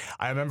whatever.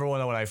 I remember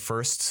when I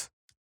first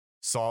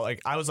saw,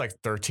 like, I was like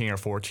 13 or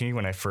 14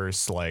 when I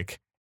first like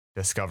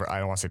discovered. I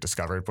don't want to say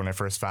discovered, but when I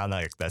first found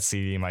that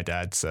CD in my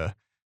dad's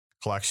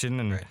collection,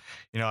 and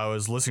I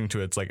was listening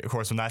to it. It's like, of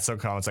course, when that song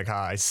comes, it's like,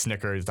 I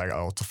snickered. It's like,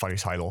 oh, it's a funny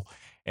title.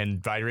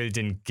 And I really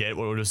didn't get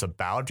what it was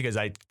about, because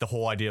the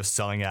whole idea of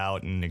selling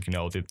out and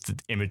the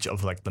image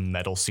of like the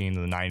metal scene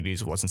in the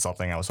 90s wasn't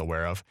something I was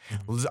aware of.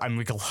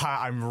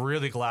 I'm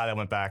really glad I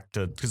went back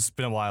to, because it's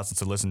been a while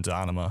since I listened to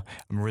Anima.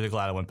 I'm really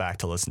glad I went back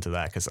to listen to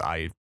that, because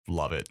I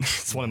love it.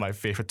 It's one of my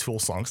favorite Tool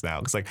songs now,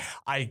 because like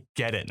I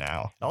get it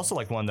now. Also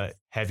like one of the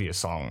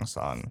heaviest songs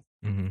on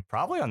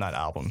probably on that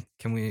album.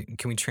 Can we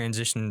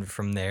transition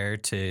from there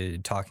to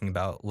talking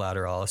about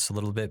Lateralis a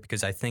little bit,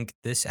 because I think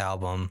this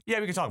album.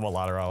 Yeah, we can talk about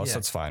Lateralis.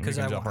 That's fine. Because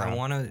I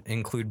want to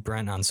include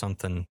Brent on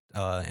something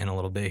in a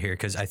little bit here,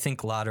 because I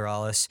think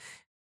Lateralis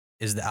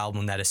is the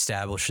album that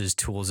establishes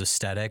Tool's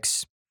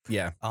aesthetics.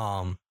 Yeah.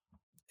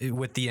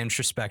 With the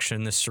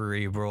introspection, the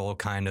cerebral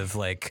kind of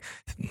like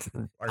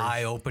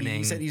eye-opening.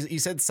 You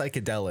said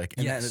psychedelic,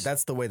 and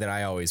that's the way that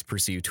I always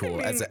perceive Tool,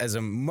 as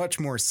a much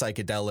more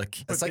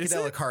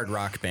psychedelic hard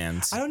rock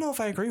band. I don't know if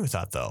I agree with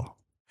that though,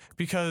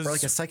 because or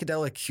like a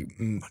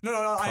psychedelic.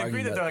 No. I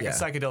agree that they're like a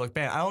psychedelic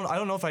band. I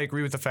don't know if I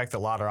agree with the fact that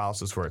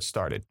Lateralis is where it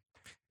started.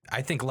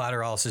 I think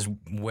Lateralis is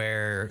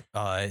where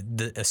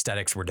the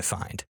aesthetics were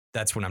defined.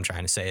 That's what I'm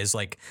trying to say. Is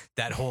like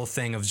that whole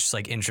thing of just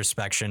like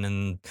introspection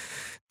and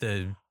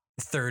the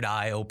third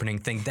eye opening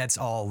thing. That's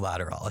all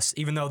Lateralis.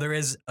 Even though there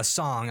is a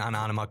song on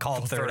Anima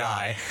called Third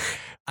Eye.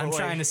 I'm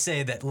trying to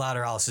say that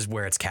Lateralis is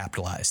where it's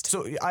capitalized.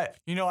 So I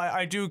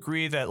do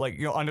agree that like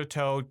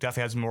Undertow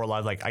definitely has more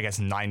like I guess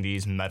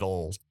 90s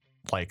metal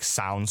like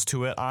sounds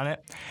to it on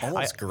it.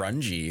 Almost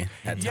grungy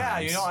at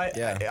times.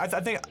 I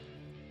think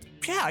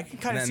Yeah, I can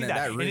kind of And see then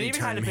that. that really and it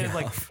even had a turned bit me of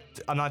like, off.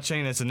 I'm not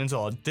saying this an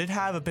insult, it did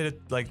have a bit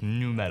of like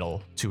new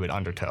metal to it,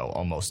 Undertow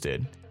almost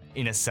did,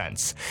 in a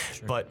sense.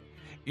 But,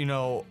 you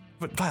know,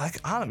 but like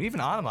even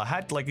Anima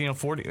had like, you know,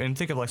 40, and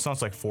think of like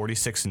songs like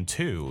 46 and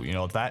 2, you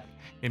know, that,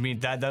 I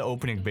mean, that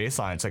opening bass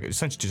line, it's like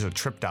essentially just a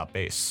tripped out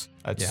bass.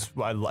 That's,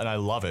 and I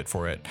love it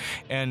for it.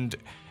 And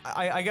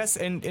I guess,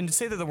 and to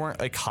say that there weren't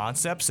like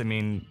concepts, I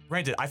mean,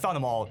 granted, I found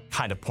them all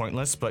kind of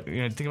pointless, but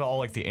you know, think about all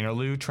like the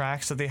interlude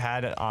tracks that they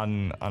had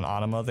on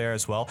Anima there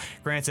as well.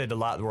 Granted, a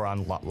lot were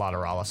on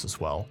Lateralis as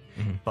well,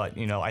 but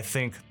you know, I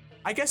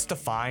guess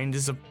defined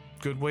is a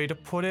good way to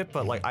put it,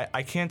 but like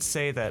I can't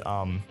say that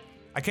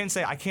I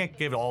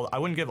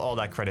wouldn't give all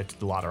that credit to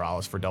the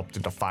Lateralis for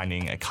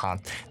defining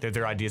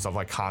their ideas of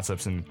like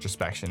concepts and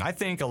introspection. I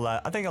think a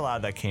lot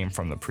of that came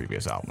from the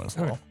previous album as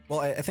well. Well,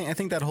 I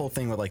think that whole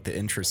thing with like the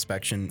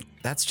introspection,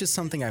 that's just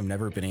something I've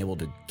never been able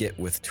to get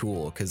with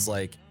Tool, because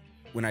like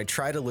when I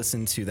try to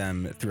listen to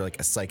them through like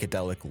a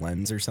psychedelic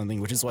lens or something,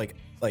 which is like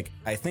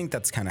I think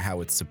that's kind of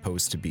how it's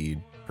supposed to be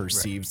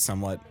perceived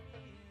somewhat.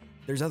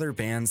 There's other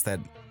bands that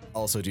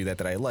also do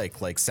that I like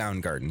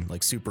Soundgarden,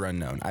 like Super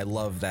Unknown. I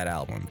love that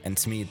album, and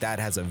to me that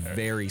has a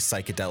very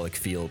psychedelic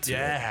feel to it.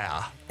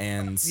 Yeah.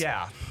 And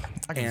Yeah.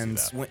 I can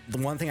see that. the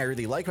one thing I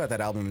really like about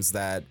that album is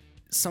that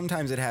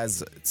sometimes it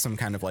has some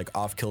kind of like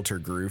off-kilter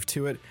groove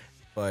to it,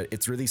 but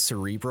it's really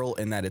cerebral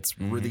in that it's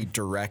really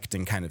direct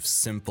and kind of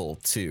simple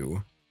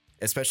too.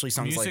 Especially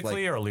songs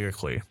Musically or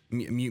lyrically?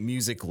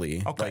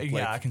 musically.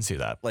 Okay, I can see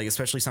that. Like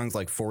especially songs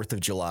like 4th of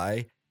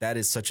July. That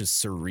is such a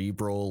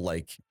cerebral,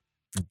 like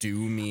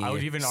doomy, I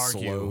would even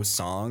argue slow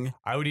song.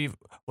 I would even,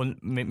 well,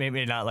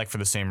 maybe not like for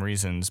the same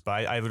reasons,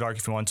 but I would argue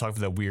if you want to talk for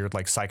the weird,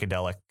 like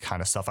psychedelic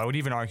kind of stuff, I would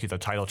even argue the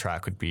title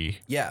track would be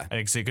a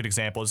good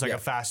example. It's like a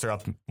faster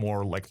up,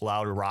 more like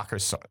louder rocker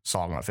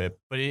song of it,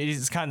 but it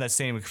is kind of that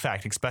same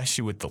effect,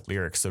 especially with the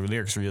lyrics. The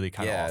lyrics really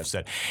kind of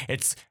offset.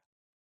 It's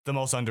the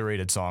most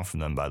underrated song from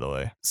them, by the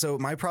way. So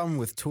my problem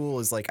with Tool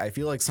is like I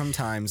feel like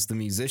sometimes the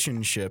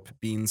musicianship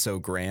being so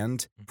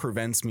grand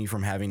prevents me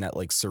from having that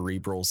like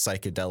cerebral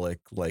psychedelic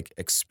like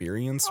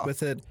experience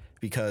with it,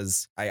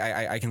 because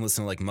I can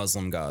listen to like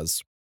Muslim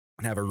Gauze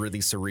and have a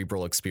really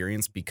cerebral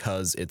experience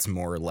because it's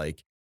more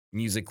like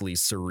musically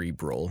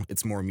cerebral.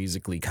 It's more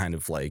musically kind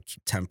of like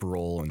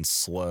temporal and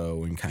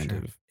slow and kind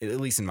of,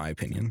 at least in my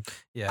opinion.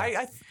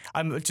 Yeah.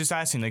 I'm just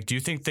asking, like, do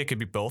you think they could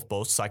be both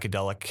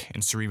psychedelic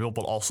and cerebral,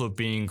 but also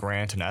being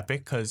grand and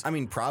epic? Because I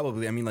mean,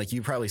 probably. I mean, like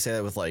you probably say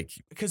that with like,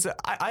 because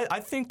I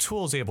think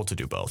Tool is able to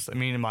do both. I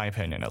mean, in my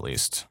opinion, at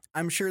least.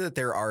 I'm sure that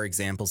there are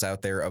examples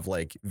out there of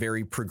like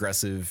very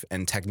progressive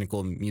and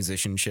technical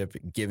musicianship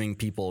giving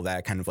people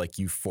that kind of like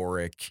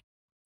euphoric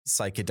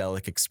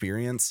psychedelic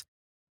experience.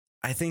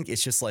 I think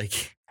it's just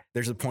like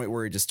there's a point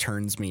where it just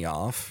turns me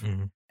off.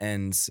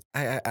 And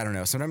I don't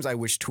know. Sometimes I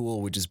wish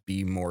Tool would just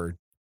be more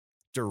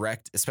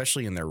direct,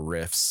 especially in their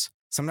riffs.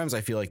 Sometimes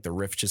I feel like the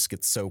riff just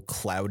gets so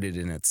clouded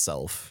in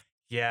itself.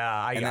 Yeah,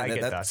 I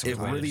get that. It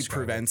really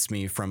prevents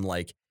me from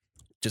like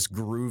just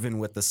grooving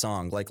with the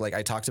song. Like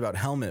I talked about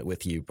Helmet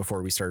with you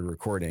before we started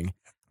recording,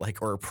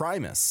 like, or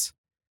Primus.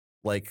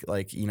 Like,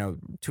 you know,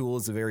 Tool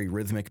is a very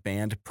rhythmic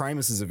band.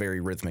 Primus is a very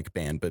rhythmic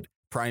band, but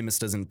Primus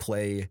doesn't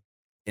play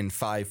in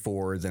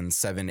 5/4, then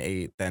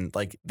 7/8, then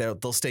like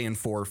they'll stay in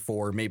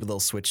 4/4. Maybe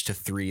they'll switch to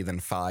 3, then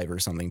 5 or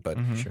something. But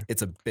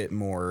it's a bit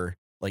more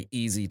like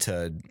easy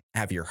to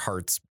have your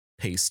heart's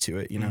pace to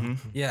it, you know?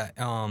 Yeah.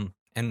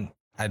 And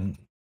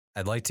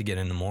I'd like to get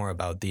into more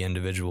about the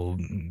individual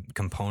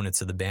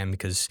components of the band,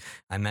 because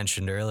I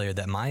mentioned earlier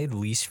that my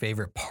least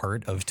favorite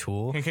part of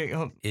Tool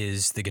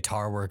is the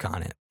guitar work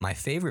on it. My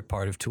favorite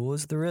part of Tool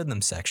is the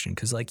rhythm section,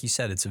 because like you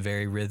said, it's a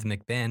very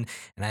rhythmic band,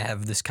 and I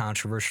have this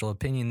controversial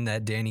opinion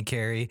that Danny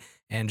Carey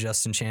and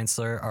Justin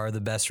Chancellor are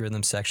the best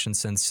rhythm section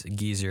since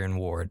Geezer and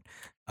Ward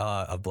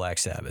of Black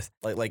Sabbath.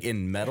 Like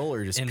in metal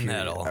or just in period?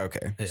 metal?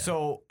 Okay. Yeah.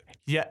 So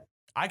yeah.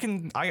 I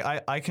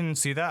can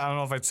see that. I don't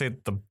know if I'd say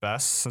the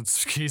best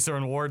since Geezer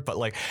and Ward, but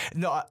like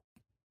no,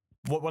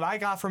 what I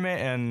got from it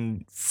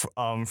and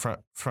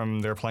from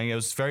their playing, it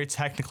was very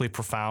technically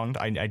profound.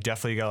 I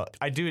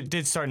definitely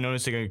did start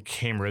noticing it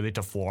came really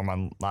to form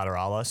on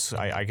Lateralis.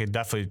 I could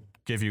definitely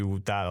give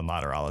you that on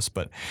Lateralis,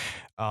 but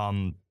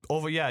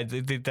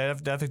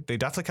they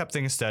definitely kept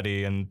things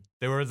steady, and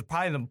they were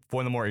probably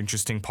one of the more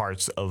interesting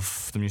parts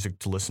of the music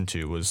to listen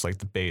to was like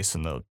the bass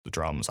and the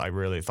drums. I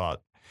really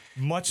thought.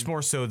 Much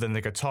more so than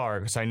the guitar,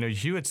 because I know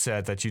you had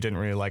said that you didn't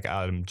really like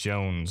Adam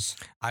Jones.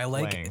 I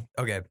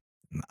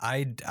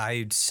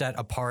set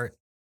apart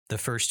the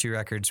first 2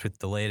 records with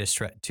the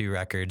latest 2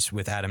 records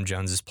with Adam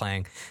Jones's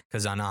playing,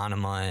 because on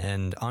Anima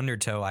and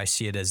Undertow I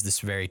see it as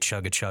this very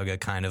chugga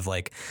kind of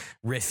like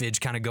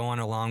riffage kind of going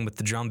along with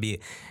the drum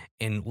beat.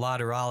 In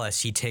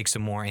Lateralis he takes a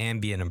more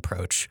ambient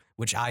approach,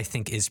 which I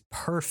think is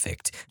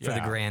perfect for the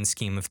Yeah. grand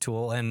scheme of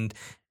Tool. And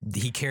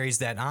he carries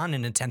that on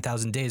in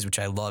 10,000 Days, which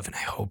I love. And I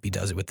hope he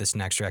does it with this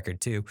next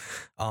record too.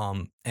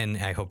 And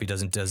I hope he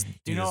doesn't do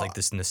You know,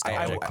 this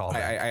nostalgic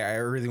callback. I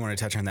really want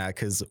to touch on that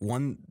because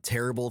one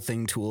terrible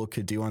thing Tool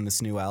could do on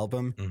this new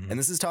album, and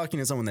this is talking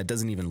to someone that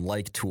doesn't even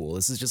like Tool.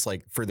 This is just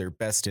like for their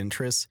best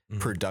interests,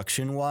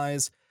 production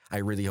wise. I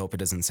really hope it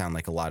doesn't sound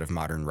like a lot of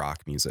modern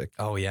rock music.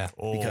 Oh yeah.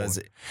 Because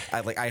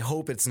I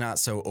hope it's not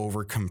so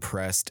over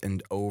compressed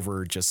and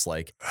over just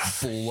like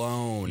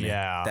blown.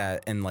 Yeah.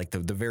 That and like the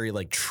very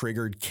like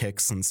triggered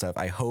kicks and stuff.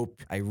 I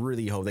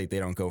really hope they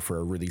don't go for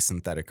a really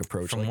synthetic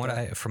approach. From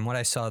like what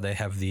I saw, they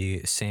have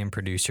the same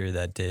producer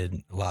that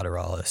did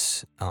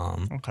Lateralis.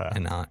 Okay.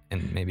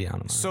 And maybe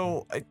Anima.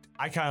 So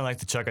I kind of like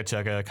the Chugga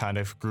Chugga kind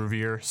of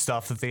groovier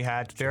stuff that they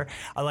had there.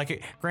 I like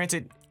it.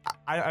 Granted,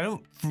 I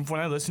don't.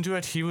 When I listened to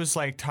it, he was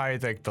like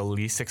tied like the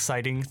least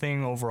exciting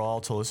thing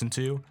overall to listen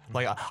to.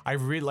 Like I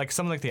really like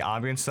some of like the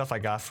ambient stuff I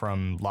got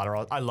from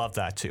Lateral. I love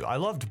that too. I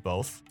loved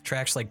both.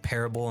 Tracks like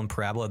Parable and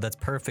Parabola, that's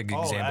perfect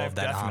example of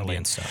that definitely.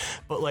 ambient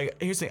stuff. But like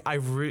here's the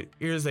thing.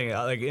 Here's the thing.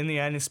 Like in the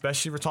end,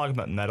 especially if we're talking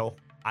about metal,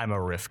 I'm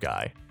a riff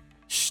guy.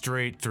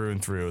 Straight through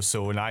and through.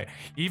 So when I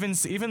even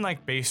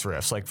like bass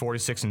riffs like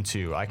 46 and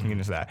 2, I can get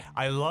into that.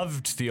 I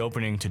loved the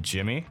opening to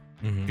Jimmy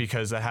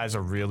because it has a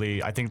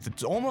really, I think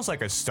it's almost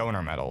like a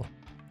stoner metal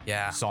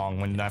song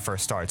when that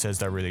first starts. It has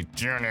that really,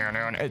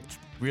 it's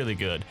really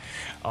good.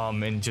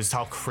 And just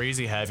how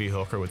crazy heavy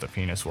Hooker with the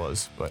penis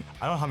was. But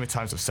I don't know how many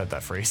times I've said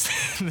that phrase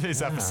in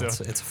this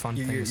episode. It's a fun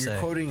thing to you're say.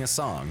 quoting a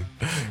song.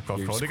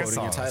 Quoting just a quoting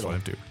song. a That's title. what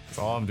I'm doing. That's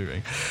all I'm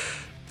doing.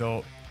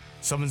 Don't.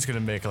 Someone's gonna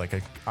make like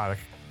a out of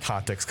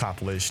context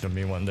compilation of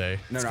me one day.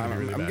 No, It's I'm gonna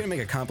be really bad. gonna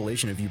make a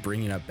compilation of you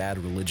bringing up Bad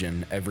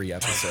Religion every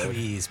episode.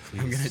 Please.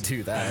 I'm gonna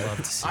do that. I'd love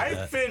to see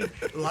I've that.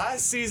 been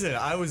last season.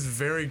 I was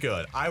very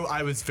good.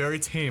 I was very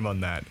tame on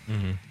that.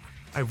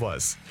 I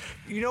was.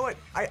 You know what?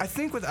 I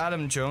think with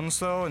Adam Jones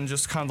though, and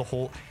just kind of the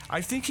whole,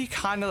 I think he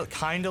kind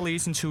of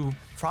leads into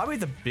probably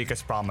the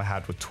biggest problem I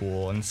had with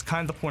Tool, and it's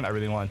kind of the point I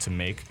really wanted to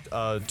make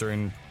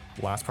during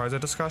the last part of the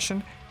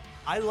discussion.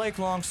 I like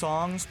long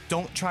songs.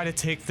 Don't try to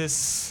take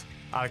this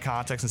out of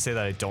context and say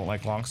that I don't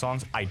like long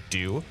songs. I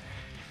do.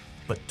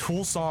 But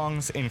Tool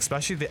songs, and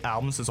especially the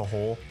albums as a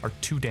whole, are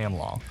too damn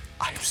long.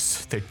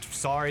 They're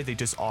sorry, they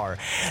just are.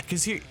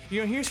 Because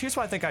here's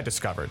what I think I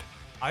discovered.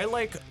 I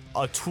like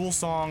a Tool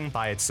song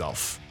by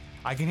itself.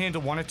 I can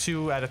handle one or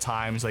two at a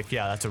time. It's like,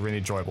 yeah, that's a really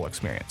enjoyable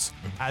experience.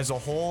 As a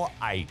whole,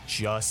 I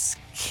just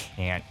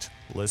can't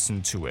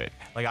listen to it.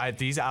 Like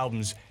these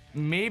albums,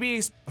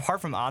 maybe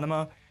apart from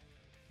Anima,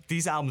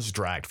 these albums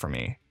dragged for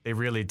me. They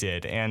really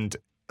did. And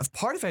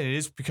part of it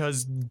is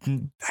because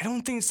I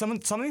don't think some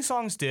of these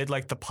songs did,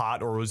 like The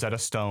Pot or Rosetta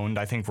Stone,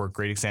 I think were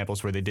great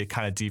examples where they did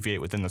kind of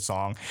deviate within the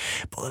song.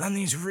 But then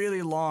these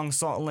really long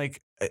songs,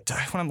 like,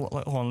 hold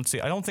on, let's see.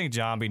 I don't think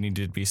Zombie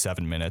needed to be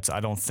 7 minutes. I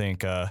don't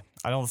think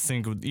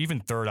even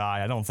Third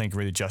Eye, I don't think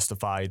really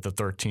justified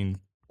the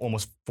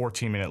almost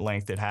 14-minute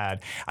length it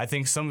had. I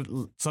think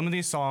some of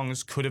these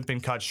songs could have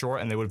been cut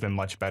short and they would have been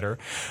much better.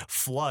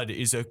 Flood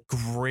is a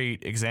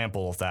great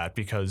example of that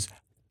because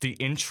the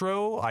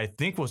intro, I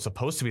think was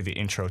supposed to be the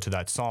intro to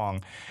that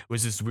song,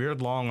 was this weird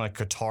long like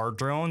guitar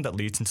drone that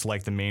leads into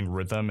like the main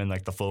rhythm and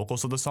like the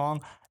vocals of the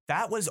song.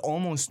 That was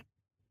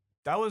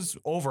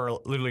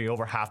literally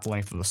over half the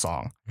length of the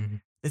song.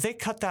 If they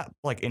cut that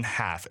like in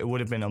half, it would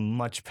have been a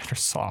much better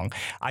song.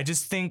 I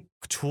just think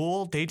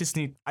Tool,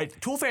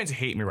 Tool fans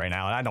hate me right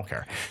now, and I don't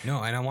care.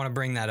 No, and I want to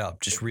bring that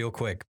up just real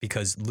quick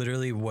because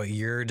literally what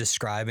you're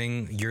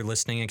describing, your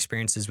listening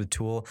experiences with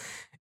Tool,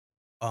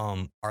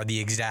 are the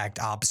exact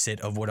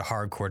opposite of what a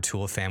hardcore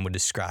Tool fan would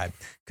describe.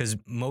 Because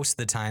most of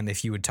the time,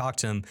 if you would talk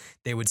to them,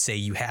 they would say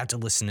you have to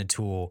listen to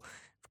Tool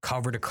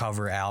cover to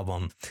cover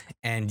album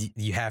and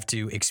you have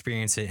to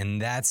experience it in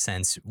that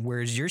sense.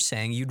 Whereas you're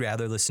saying you'd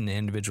rather listen to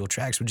individual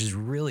tracks, which is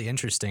really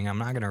interesting. I'm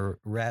not going to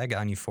rag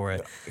on you for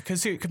it.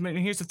 Because here's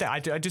the thing. I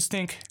just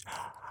think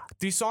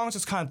these songs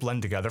just kind of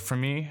blend together for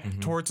me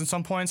towards in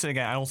some points. And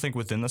again, I don't think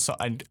within the song,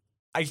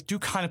 I do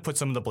kind of put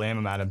some of the blame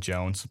on Adam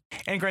Jones.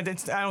 And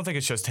granted, I don't think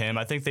it's just him.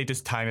 I think they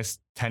just tend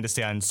to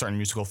stay on certain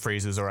musical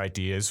phrases or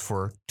ideas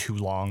for too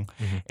long.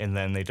 And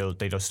then they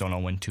just don't know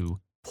when to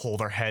pull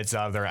their heads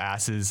out of their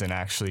asses and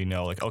actually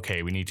know, like,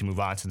 okay, we need to move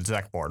on to the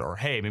deck board, or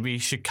hey, maybe you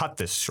should cut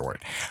this short.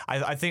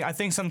 I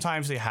think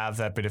sometimes they have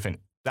that bit of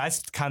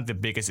that's kind of the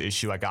biggest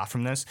issue I got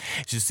from this.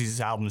 It's just these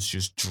albums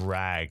just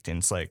dragged, and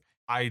it's like,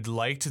 I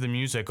liked the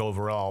music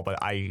overall,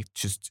 but I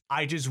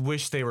just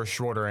wish they were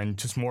shorter and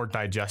just more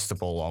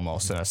digestible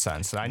almost in a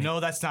sense. And I know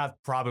that's not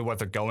probably what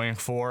they're going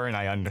for, and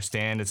I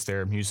understand it's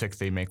their music,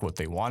 they make what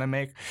they want to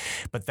make,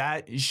 but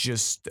that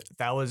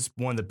was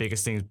one of the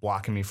biggest things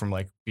blocking me from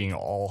like being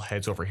all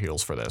heads over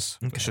heels for this.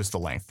 Okay. It's just the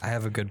length. I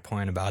have a good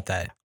point about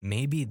that.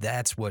 Maybe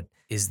that's what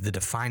is the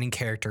defining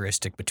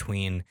characteristic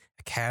between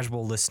a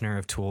casual listener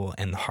of Tool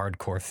and the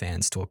hardcore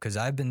fans Tool, because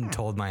I've been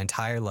told my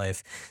entire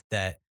life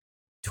that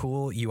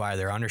Tool, you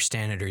either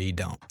understand it or you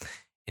don't.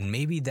 And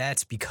maybe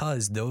that's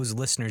because those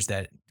listeners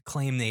that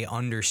claim they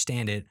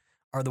understand it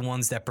are the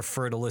ones that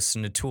prefer to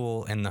listen to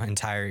Tool in the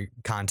entire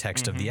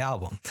context of the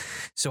album.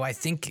 So I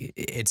think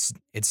it's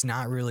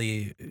not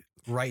really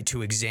right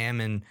to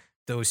examine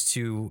those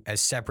two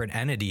as separate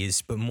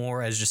entities, but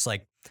more as just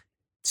like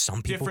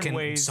some people Different can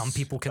ways listen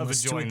to of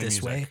it enjoying the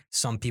this way. music.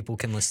 Some people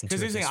can listen to it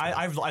Because this way.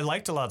 I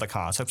liked a lot of the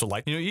concepts.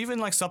 Like, you know, even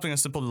like something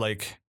as simple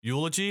like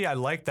Eulogy. I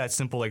like that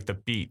simple, like the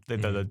beat, the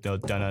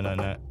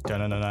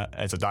dun-dun-dun-dun-dun-dun-dun.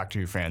 As a Doctor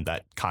Who fan,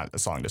 that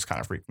song just kind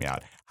of freaked me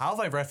out. How have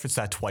I referenced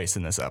that twice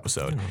in this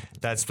episode?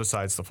 That's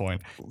besides the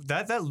point.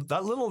 That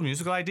little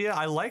musical idea,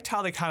 I liked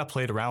how they kind of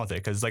played around with it,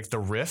 because like the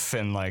riff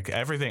and like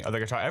everything, the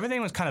guitar,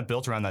 everything was kind of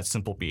built around that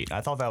simple beat. I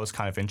thought that was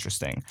kind of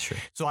interesting. Sure.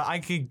 So I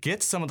could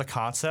get some of the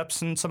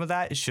concepts and some of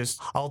that. It's just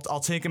I'll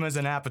take them as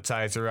an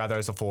appetizer rather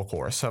as a full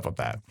course. How about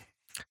that?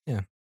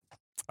 Yeah.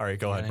 All right,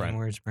 go ahead, Any Brent.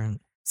 words,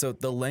 Brent? So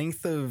the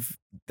length of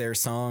their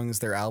songs,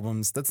 their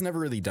albums, that's never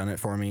really done it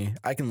for me.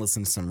 I can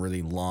listen to some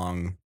really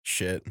long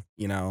shit,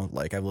 you know,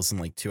 like I've listened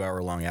to like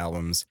 2-hour-long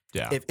albums.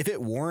 Yeah. If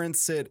it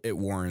warrants it, it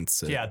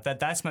warrants it. Yeah,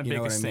 that's my You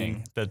know what biggest I mean?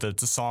 thing. That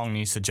the song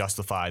needs to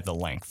justify the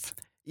length.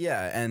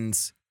 Yeah, and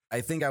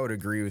I think I would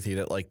agree with you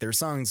that like their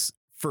songs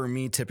for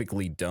me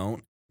typically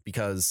don't,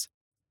 because,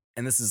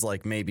 and this is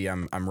like maybe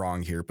I'm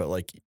wrong here, but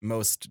like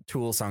most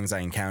Tool songs I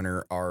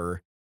encounter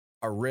are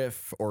a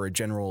riff or a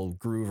general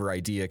groove or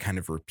idea kind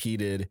of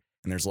repeated,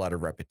 and there's a lot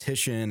of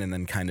repetition and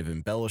then kind of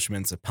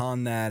embellishments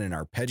upon that and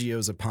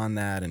arpeggios upon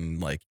that and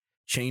like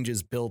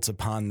changes built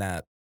upon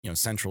that, you know,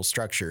 central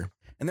structure.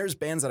 And there's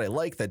bands that I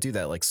like that do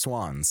that, like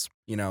Swans,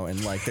 you know,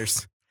 and like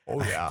there's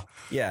Oh yeah.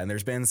 yeah, and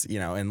there's bands, you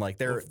know, and like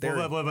they're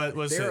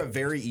a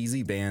very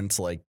easy band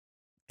to like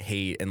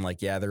hate, and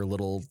like, yeah, they're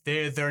little.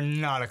 They're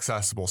not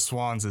accessible.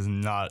 Swans is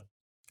not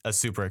a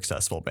super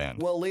accessible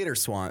band. Well, later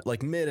Swan,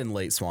 like mid and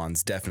late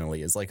Swans,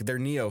 definitely is like their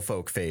neo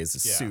folk phase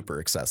is Yeah. super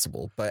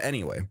accessible. But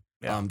anyway,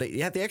 Yeah.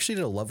 they actually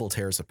did a Level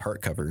Tear Us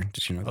Apart cover.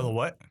 Did you know Oh, the that?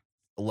 what?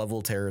 A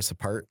Level Tear Us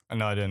Apart.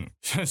 No, I didn't.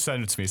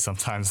 Send it to me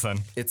sometimes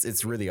then.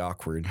 It's really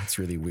awkward. It's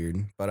really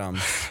weird. But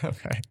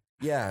Okay.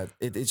 yeah,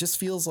 it just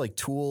feels like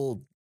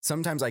Tool.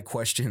 Sometimes I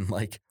question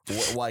like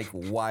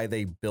why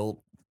they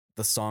built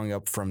the song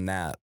up from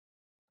that.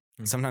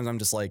 Sometimes I'm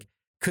just like,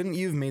 couldn't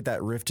you have made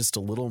that riff just a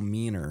little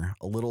meaner,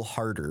 a little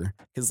harder?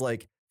 Because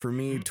like for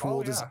me,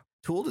 Tool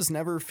just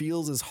never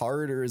feels as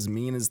hard or as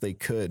mean as they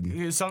could.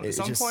 Some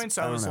just- points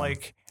I I don't was know.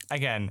 like,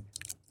 again,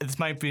 this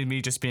might be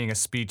me just being a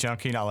speed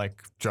junkie, not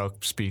like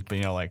drug speed,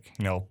 but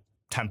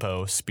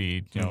tempo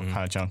speed, kind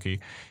of junkie.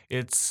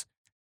 It's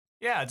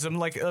I'm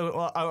like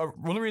one of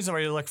the reasons I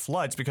really like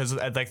Floods, because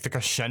like the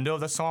crescendo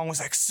of the song was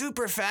like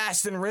super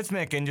fast and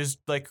rhythmic and just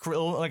like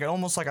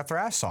almost like a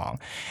thrash song.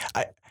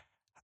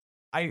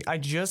 I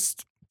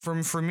just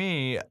for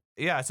me,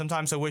 yeah,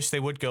 sometimes I wish they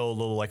would go a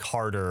little like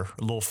harder,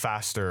 a little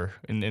faster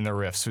in the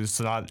riffs. It's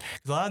not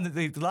a lot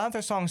of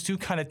their songs do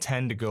kind of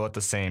tend to go at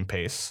the same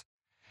pace.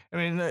 I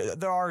mean,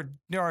 there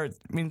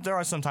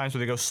are some times where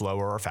they go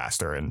slower or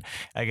faster, and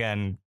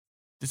again,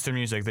 it's their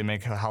music. They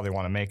make how they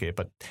want to make it.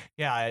 But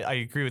yeah, I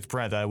agree with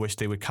Brent that I wish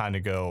they would kind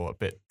of go a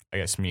bit, I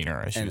guess,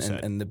 meaner, as you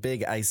said. And the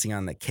big icing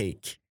on the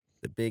cake,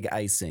 the big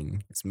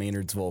icing is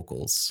Maynard's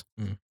vocals.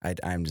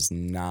 I'm just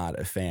not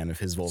a fan of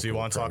his vocal So you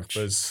want to talk approach.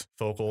 about his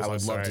vocals? I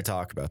would love to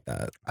talk about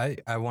that.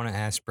 I want to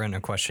ask Brent a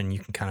question. You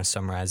can kind of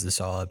summarize this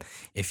all up.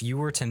 If you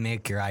were to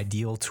make your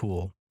ideal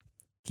Tool,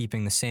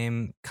 keeping the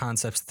same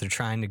concepts that they're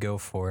trying to go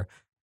for,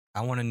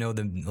 I want to know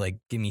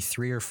give me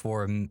 3 or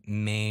 4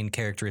 main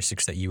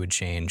characteristics that you would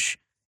change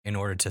in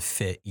order to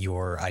fit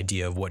your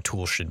idea of what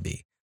Tool should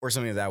be. Or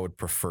something that I would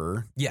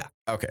prefer. Yeah.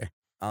 Okay.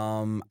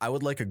 I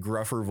would like a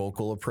gruffer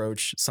vocal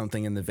approach,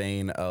 something in the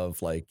vein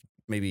of like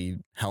maybe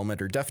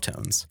Helmet or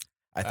Deftones.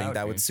 I think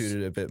that would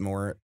suit it a bit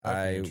more.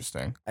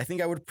 Interesting. I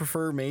think I would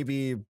prefer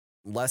maybe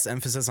less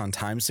emphasis on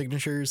time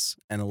signatures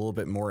and a little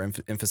bit more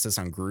emphasis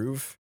on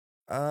groove.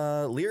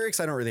 Lyrics,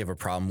 I don't really have a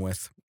problem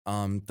with.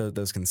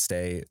 Those can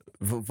stay.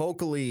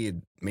 Vocally,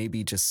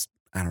 maybe just,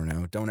 I don't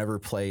know. Don't ever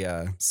play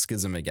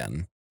Schism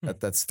again.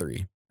 That's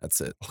 3.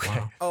 That's it. Okay.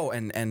 Wow. Oh,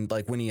 and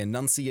like when he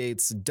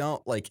enunciates,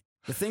 don't like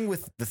the thing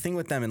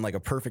with them in like a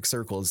perfect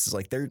circle is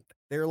like they're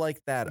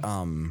like that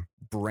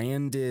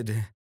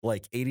branded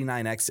like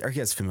 89X. Are you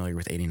guys familiar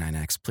with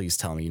 89X? Please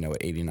tell me you know what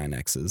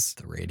 89X is.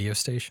 The radio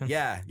station?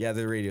 Yeah,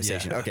 the radio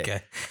station.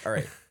 Okay. All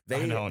right.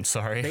 I don't.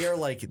 Sorry. They are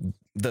like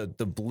the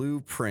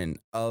blueprint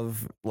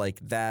of like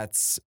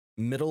that's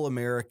middle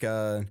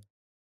America,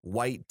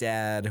 white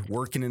dad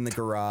working in the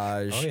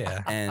garage. Oh,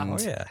 yeah. And Oh,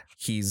 yeah.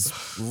 he's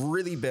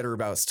really bitter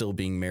about still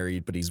being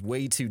married, but he's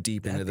way too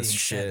deep into this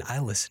shit. I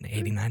listen to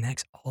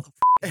 89X all the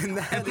And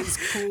that is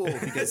cool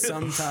because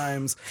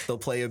sometimes they'll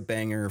play a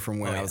banger from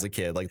when I was a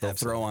kid. Like they'll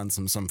throw on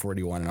some Sum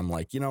 41 and I'm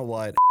like, you know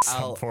what?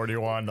 Sum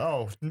 41.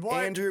 Oh,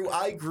 what? Andrew,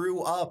 I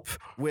grew up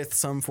with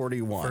Sum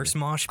 41. First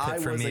mosh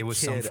pit for me was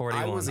Sum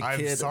 41. I was a I'm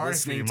kid sorry for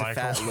listening you, to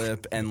Michael. Fat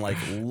Lip and like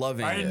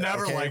loving I it.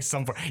 never okay? liked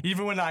Sum 41.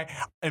 Even when I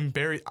am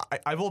very,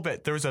 I will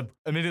bet there was a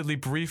admittedly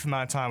brief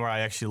amount of time where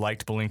I actually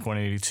liked Blink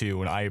 182,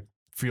 and I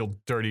feel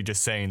dirty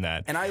just saying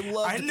that. And I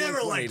loved I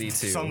never liked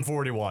Blink-182. Sum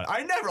 41.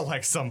 I never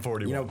liked Sum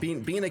 41. You know,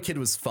 being a kid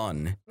was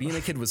fun. Being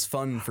a kid was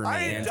fun for me,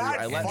 Andrew.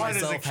 I let fun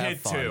myself as a kid have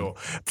fun. too,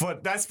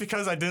 but that's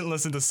because I didn't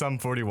listen to Sum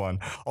 41.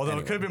 Although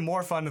it could have been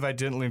more fun if I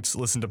didn't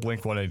listen to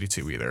Blink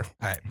 182 either.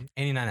 All right,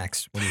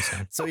 89X. What do you say?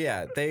 So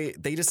yeah, they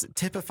just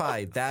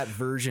typify that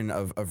version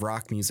of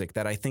rock music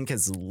that I think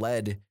has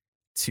led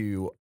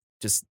to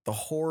just the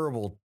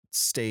horrible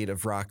state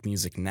of rock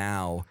music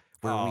now,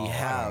 where we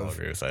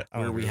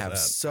have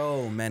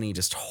so many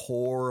just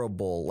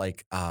horrible,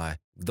 like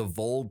the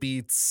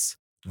Volbeats,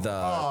 the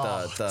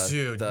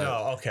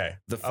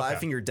Five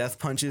Finger Death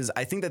Punches.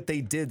 I think that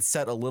they did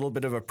set a little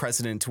bit of a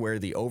precedent to where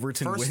the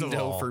Overton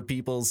window for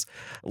people's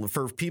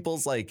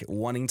like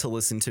wanting to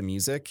listen to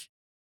music,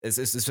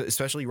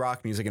 especially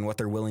rock music, and what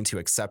they're willing to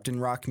accept in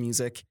rock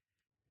music.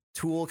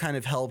 Tool kind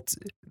of helped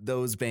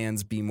those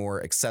bands be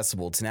more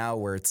accessible to now,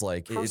 where it's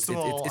like it's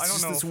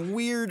just this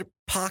weird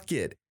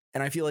pocket,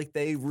 and I feel like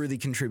they really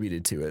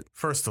contributed to it.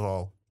 First of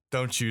all,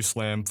 don't you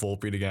slam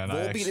Volbeat again.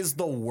 Volbeat is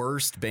the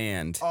worst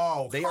band.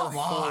 Oh, they are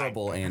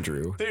horrible,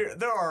 Andrew.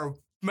 There are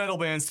metal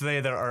bands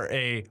today that are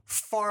a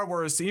far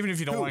worse, even if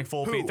you don't like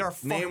Volbeat. There are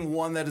name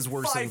one that is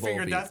worse than Volbeat. Five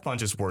Finger Death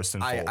Punch is worse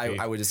than Volbeat.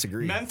 I would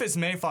disagree. Memphis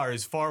Mayfire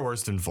is far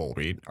worse than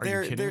Volbeat. Are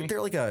you kidding me?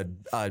 They're like a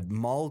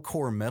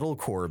mallcore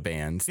metalcore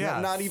band. Yeah.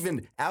 Not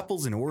even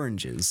apples and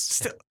oranges.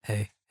 Still,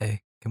 Hey,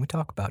 can we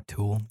talk about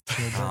Tool?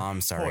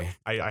 I'm sorry.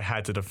 I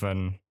had to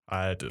defend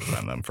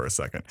them for a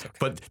second. Okay.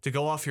 But to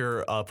go off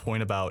your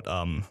point about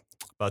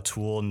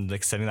Tool and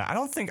like setting that, I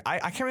don't think I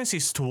can't really see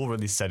Tool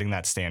really setting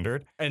that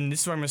standard. And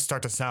this is where I'm gonna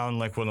start to sound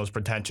like one of those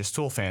pretentious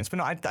Tool fans. But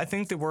no, I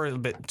think they were a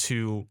bit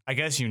too, I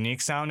guess, unique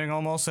sounding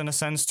almost in a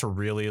sense to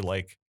really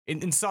like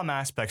in some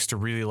aspects to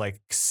really like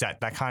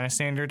set that kind of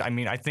standard.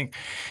 I think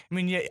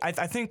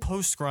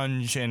post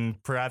grunge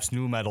and perhaps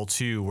new metal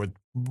too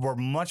were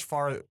much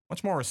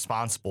more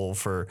responsible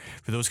for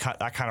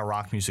that kind of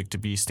rock music to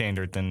be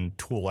standard than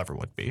Tool ever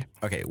would be.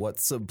 Okay, what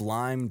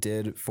Sublime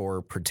did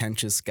for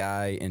pretentious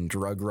guy in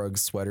drug rug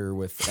sweater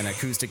with an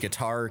acoustic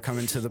guitar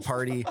coming to the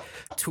party,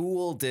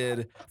 Tool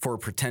did for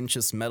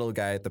pretentious metal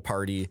guy at the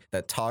party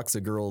that talks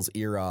a girl's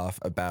ear off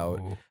about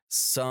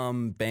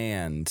some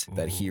band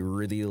that he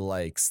really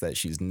likes that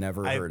she's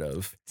never heard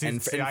of.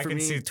 And for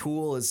me,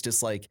 Tool is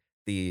just like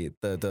the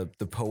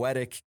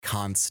poetic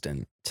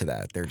constant to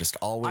that. They're just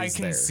always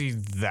there. I can see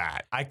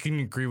that. I can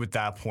agree with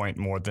that point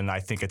more than I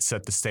think it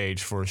set the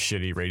stage for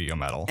shitty radio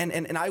metal.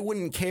 And I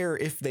wouldn't care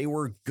if they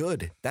were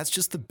good. That's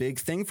just the big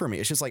thing for me.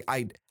 It's just like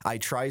I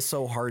try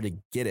so hard to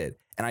get it.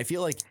 And I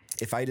feel like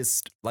if I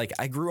just like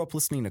I grew up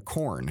listening to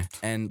Korn,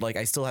 and like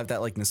I still have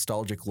that like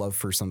nostalgic love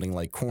for something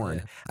like Korn.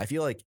 Yeah. I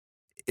feel like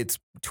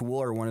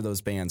Tool are one of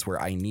those bands where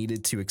I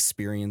needed to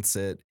experience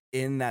it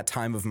in that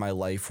time of my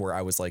life where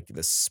I was like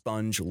the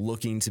sponge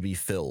looking to be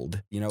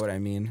filled. You know what I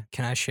mean?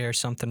 Can I share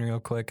something real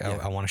quick? Yeah.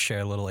 I want to share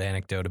a little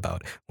anecdote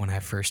about when I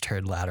first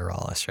heard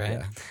Lateralis,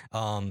 right?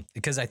 Yeah.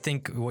 Because I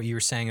think what you were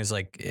saying is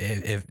like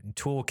if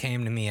Tool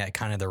came to me at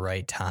kind of the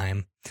right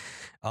time.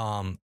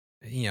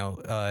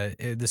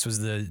 This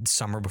was the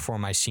summer before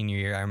my senior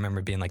year. I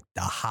remember being like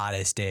the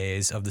hottest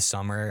days of the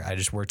summer. I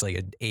just worked like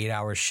an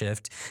 8-hour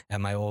shift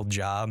at my old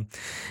job.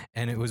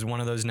 And it was one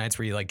of those nights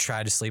where you like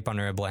try to sleep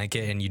under a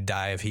blanket and you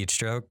die of heat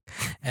stroke.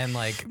 And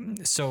like,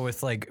 so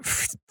with like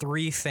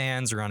 3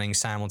 fans running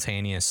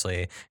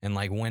simultaneously and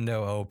like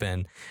window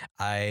open,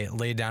 I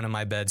laid down in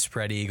my bed,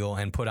 spread eagle,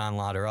 and put on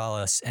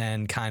Lateralis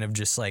and kind of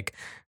just like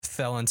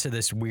fell into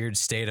this weird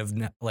state of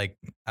like,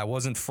 I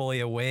wasn't fully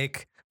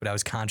awake, but I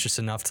was conscious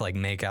enough to like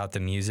make out the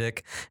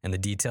music and the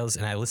details.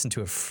 And I listened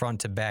to it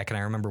front to back. And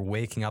I remember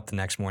waking up the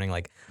next morning,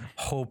 like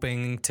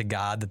hoping to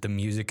God that the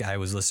music I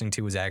was listening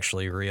to was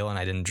actually real and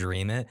I didn't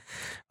dream it.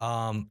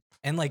 And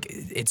like,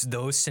 it's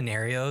those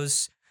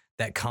scenarios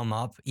that come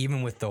up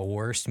even with the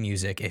worst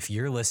music. If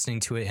you're listening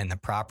to it in the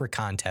proper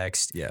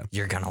context,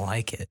 you're going to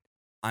like it.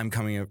 I'm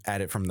coming at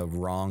it from the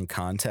wrong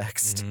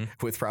context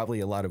with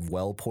probably a lot of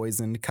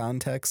well-poisoned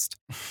context.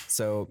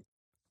 So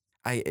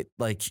I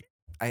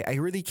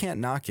really can't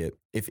knock it.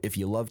 If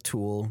you love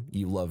Tool,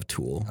 you love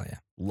Tool. Oh, yeah.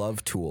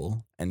 Love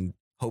Tool, and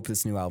hope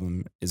this new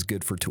album is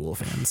good for Tool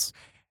fans.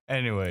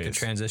 Anyways. Good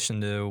transition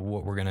to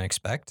what we're going to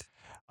expect.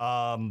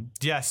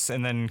 Yes,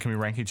 and then can we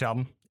rank each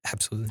album?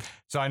 Absolutely.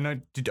 So I know,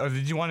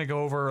 did you want to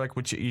go over like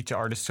which each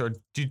artist, or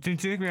do you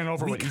think we went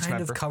over what each member? We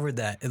kind of covered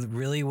that.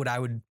 Really what I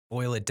would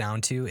boil it down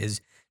to is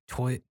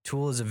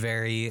Tool is a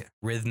very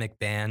rhythmic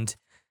band.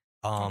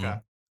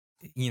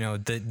 You know,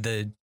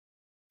 the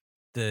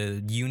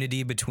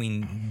unity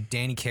between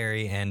Danny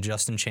Carey and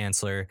Justin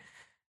Chancellor,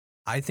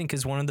 I think,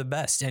 is one of the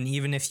best. And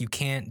even if you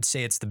can't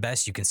say it's the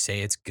best, you can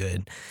say it's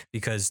good,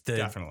 because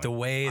the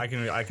way I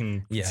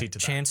can concede to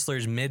that.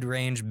 Chancellor's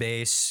mid-range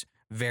bass,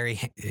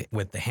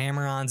 with the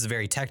hammer-ons,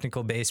 very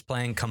technical bass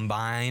playing,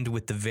 combined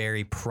with the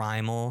very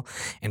primal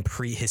and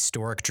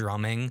prehistoric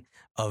drumming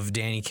of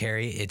Danny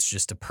Carey, it's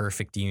just a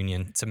perfect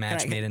union. It's a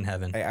match made in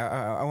heaven.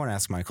 I want to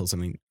ask Michael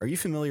something. Are you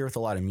familiar with a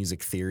lot of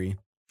music theory?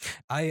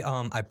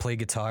 I play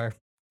guitar.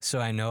 so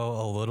I know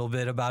a little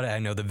bit about it. I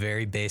know the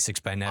very basics,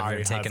 but I never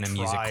I taken a have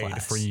music tried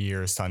class. for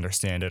years to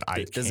understand it.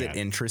 Does it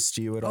interest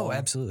you at all? Oh,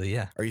 absolutely,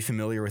 yeah. Are you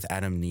familiar with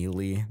Adam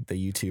Neely,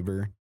 the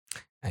YouTuber?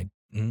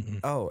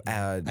 Oh,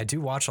 I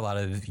do watch a lot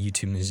of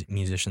YouTube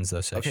musicians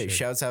though. So okay,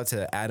 shouts out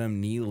to Adam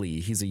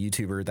Neely. He's a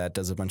YouTuber that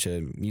does a bunch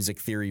of music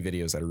theory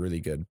videos that are really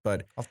good.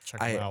 But I'll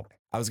check it out.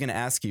 I was going to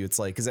ask you, it's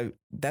like, because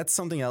that's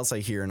something else I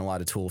hear in a lot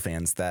of Tool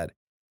fans, that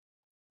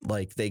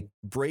like they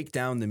break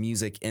down the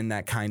music in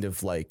that kind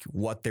of like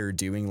what they're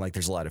doing. Like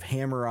there's a lot of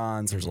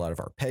hammer-ons, there's a lot of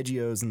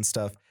arpeggios and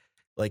stuff.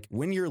 Like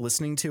when you're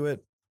listening to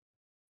it,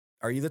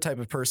 are you the type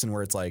of person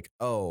where it's like,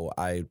 oh,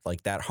 I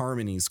like that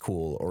harmony's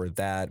cool, or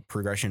that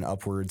progression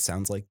upward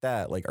sounds like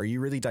that? Like, are you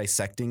really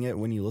dissecting it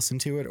when you listen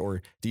to it,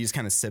 or do you just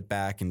kind of sit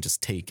back and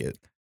just take it?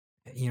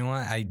 You know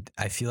what? I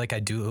feel like I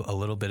do a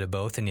little bit of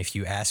both. And if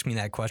you ask me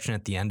that question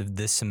at the end of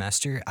this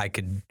semester, I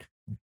could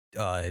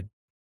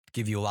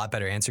give you a lot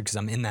better answer, because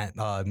I'm in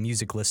that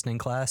music listening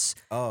class,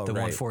 Oh, the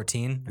right.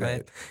 114,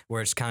 right?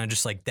 Where it's kind of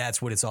just like,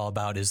 that's what it's all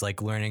about, is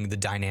like learning the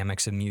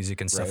dynamics of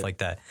music and stuff Right. like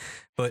that.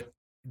 But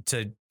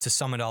to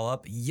sum it all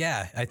up,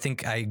 yeah, I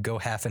think I go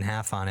half and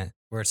half on it,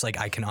 where it's like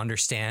I can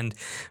understand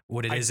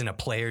what it is in a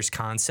player's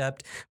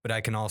concept, but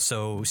I can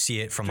also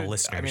see it from a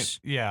listener's.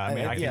 I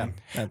mean,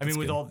 that's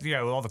with good.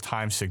 all the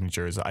time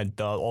signatures,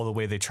 all the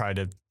way they try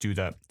to do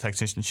that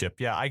technicianship.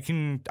 Yeah, I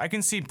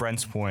can see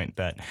Brent's point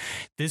that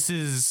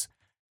this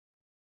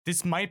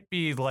might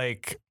be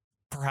like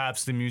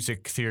perhaps the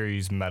music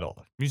theory's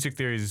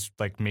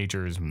like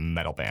major's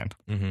metal band.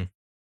 Mm-hmm.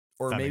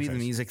 Or That maybe makes the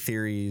sense. music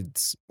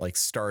theory's like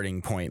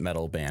starting point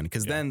metal band,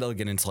 because then they'll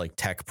get into like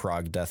tech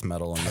prog death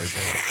metal, and,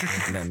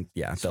 and then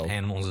they'll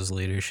Animals as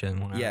leadership.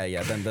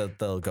 then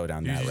they'll go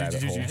down that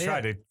rabbit hole. You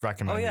try to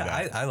recommend Oh me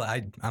yeah,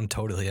 that. I'm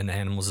totally into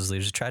Animals as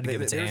leaders. Tried to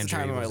give it to There was a Andrew.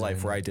 time in my He life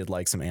wasn't where in I did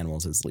like some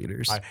animals as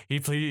leaders.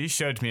 He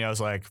showed me. I was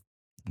like,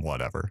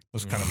 whatever.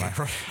 Was kind of my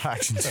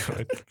reaction to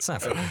it. It's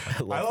not for me.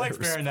 I like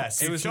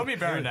Baroness. Show me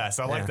Baroness.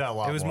 I like that a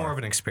lot. It was more of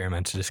an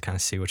experiment to just kind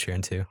of see what you're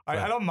into.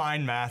 I don't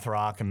mind math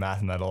rock and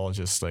math metal.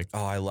 Just like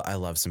Oh, I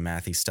love some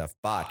mathy stuff.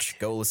 Botch.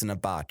 Go listen to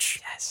Botch.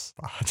 Yes.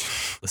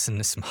 Listen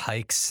to some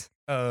hikes.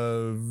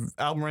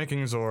 album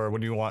rankings, or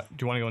what do you want?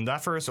 Do you want to go in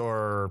that first,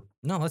 or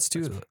No, let's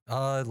do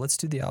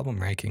the album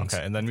rankings.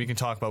 okay, and then we can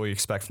talk about what we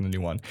expect from the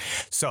new one.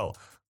 So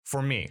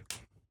for me,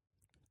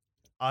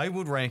 I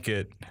would rank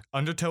it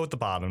Undertow at the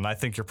bottom, and I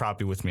think you're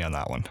probably with me on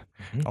that one.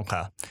 Mhm.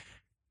 Okay.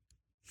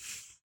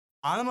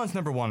 Anama's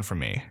number one for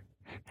me.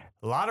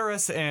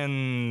 Latterus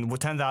and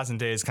 10,000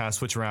 Days kind of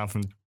switch around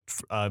from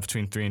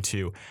between 3 and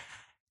 2.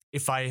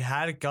 If I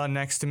had a gun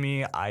next to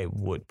me, I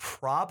would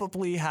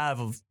probably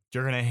have.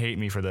 You're gonna hate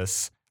me for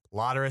this.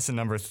 Lateralis at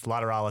number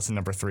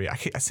 3. I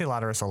say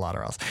Lateralis or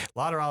Lateralis.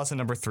 Lateralis at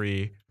number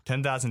 3.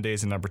 10,000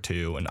 Days at number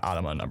 2, and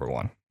Anima at number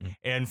 1.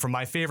 And for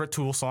my favorite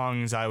Tool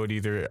songs, it would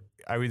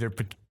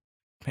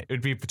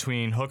be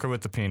between Hooker with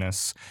the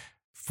Penis,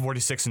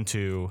 46 and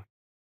 2,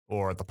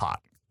 or The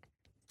Pot.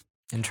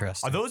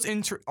 Interesting.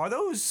 Are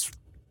those?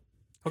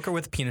 Hooker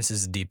with Penis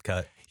is a deep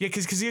cut. Yeah,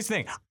 because here's the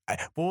thing.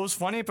 What was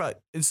funny about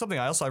it's something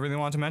else I really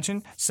wanted to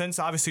mention. Since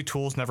obviously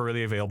Tool's never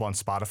really available on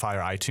Spotify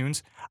or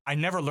iTunes, I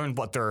never learned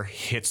what their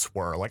hits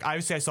were. Like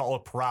obviously I saw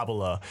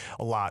Parabola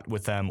a lot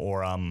with them,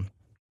 or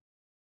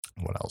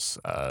what else?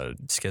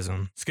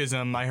 Schism.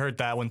 I heard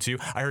that one too.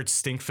 I heard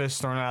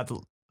Stinkfist thrown out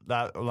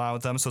that a lot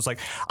with them. So it's like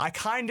I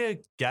kind of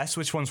guessed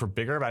which ones were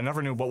bigger, but I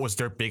never knew what was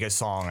their biggest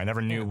song. I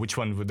never knew which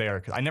one were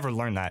there. I never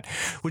learned that,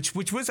 which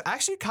was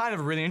actually kind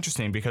of really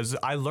interesting, because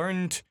I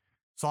learned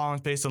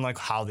songs based on like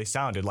how they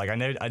sounded. Like I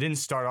didn't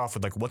start off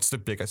with like what's the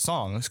biggest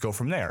song. Let's go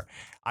from there.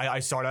 I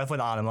started off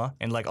with Anima,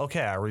 and like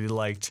okay, I really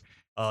liked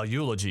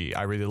Eulogy.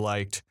 I really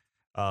liked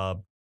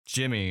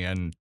Jimmy,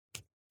 and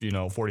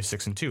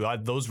 46 and 2.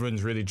 Those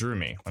ones really drew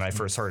me when I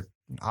first heard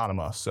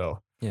Anima. So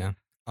Yeah.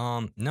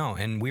 No,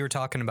 and we were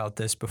talking about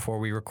this before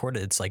we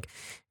recorded. It's like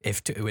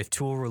if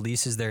Tool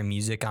releases their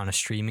music on a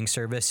streaming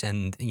service,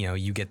 and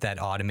you get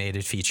that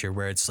automated feature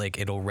where it's like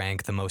it'll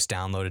rank the most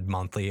downloaded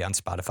monthly on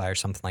Spotify or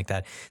something like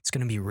that. It's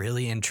going to be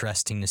really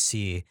interesting to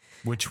see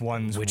which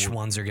ones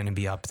are going to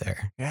be up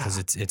there, because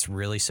it's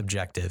really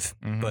subjective.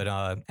 Mhm.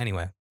 But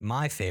anyway,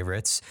 my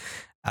favorites.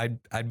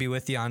 I'd be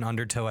with you on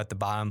Undertow at the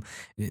bottom,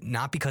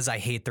 not because I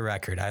hate the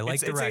record. I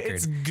like the record.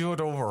 It's good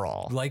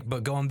overall.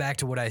 But going back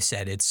to what I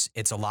said, it's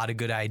a lot of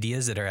good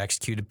ideas that are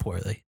executed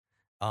poorly.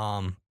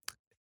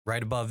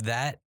 Right above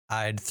that,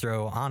 I'd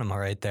throw Anima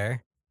right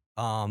there,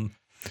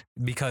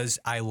 because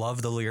I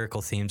love the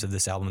lyrical themes of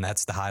this album.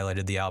 That's the highlight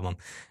of the album.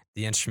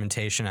 The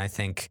instrumentation, I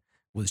think,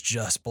 was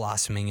just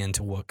blossoming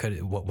into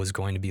what was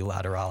going to be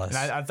Lateralis.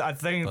 And I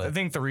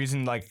think the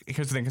reason, like,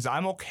 here's the thing, because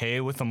I'm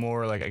okay with the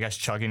more, like, I guess,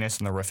 chugginess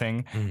and the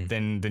riffing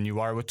than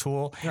you are with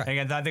Tool. Right. And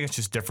again, I think it's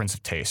just difference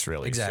of taste,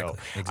 really. Exactly.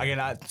 So,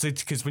 again,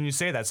 because when you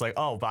say that, it's like,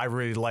 oh, but I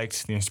really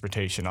liked the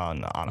instrumentation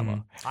on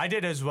Anima. I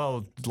did as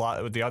well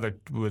with the other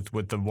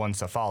with the ones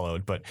that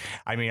followed. But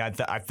I mean,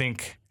 I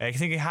think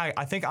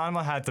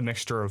Anima had the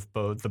mixture of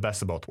both, the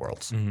best of both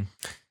worlds.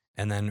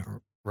 And then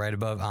right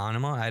above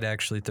Anima, I'd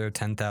actually throw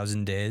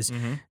 10,000 Days.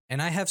 Mm-hmm.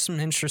 And I have some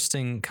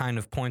interesting kind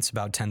of points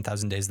about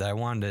 10,000 Days that I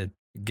wanted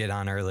to get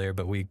on earlier,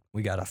 but we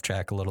got off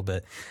track a little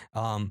bit.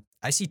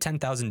 I see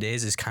 10,000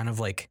 Days as kind of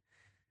like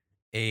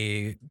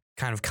a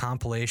kind of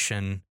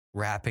compilation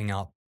wrapping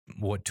up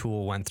what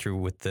Tool went through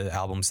with the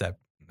albums that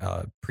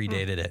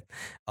predated it,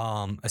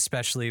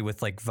 especially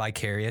with like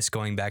Vicarious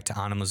going back to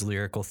Anima's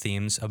lyrical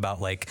themes about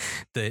like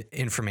the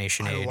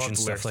information age and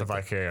stuff like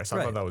that. Vicarious.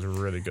 I thought that was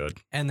really good.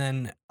 And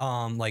then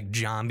like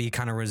Zombie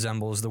kind of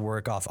resembles the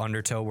work off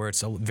Undertow, where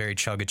it's a very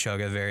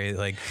chugga, very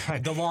like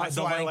the long. That's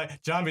why I like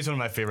Zombie's one of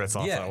my favorite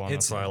songs. Yeah,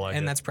 that's why I like it.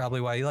 And that's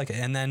probably why you like it.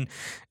 And then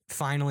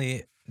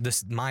finally,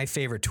 my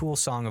favorite Tool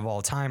song of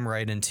all time,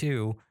 Right in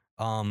Two,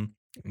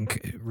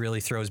 really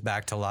throws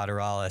back to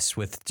Lateralis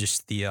with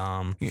just the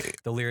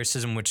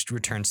lyricism, which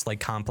returns to like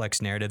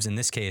complex narratives. In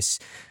this case,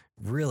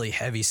 really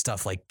heavy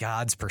stuff like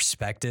God's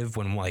perspective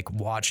when like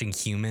watching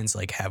humans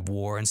like have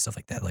war and stuff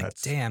like that. Like,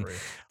 That's damn, great.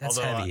 that's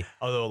although, heavy.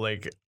 Although,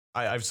 like,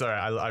 I'm sorry,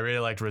 I really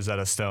liked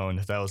Rosetta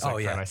Stone. That was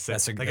like kind of sick.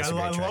 That's a like, great I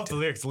track love too. the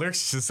lyrics. The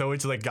lyrics is just so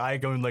into like guy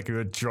going like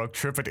a drug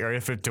trip at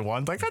Area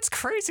 51. Like, that's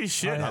crazy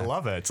shit. yeah. I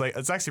love it. It's like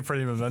it's actually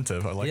pretty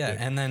inventive. I like Yeah, it.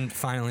 and then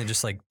finally,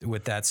 just like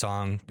with that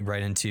song,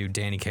 Right into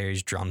Danny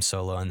Carey's drum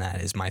solo, and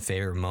that is my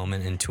favorite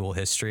moment in Tool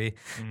history.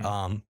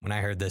 When I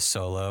heard this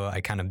solo,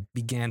 I kind of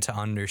began to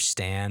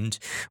understand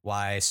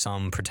why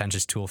some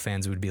pretentious Tool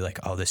fans would be like,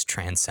 "Oh, this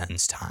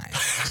transcends time.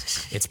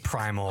 It's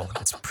primal.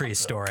 It's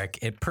prehistoric.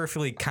 It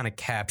perfectly kind of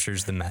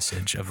captures the message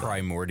of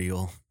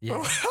Primordial.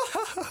 Yeah.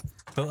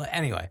 But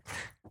anyway,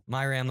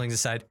 my ramblings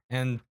aside,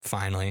 and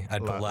finally,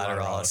 I'd put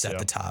Lateralis at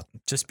the top,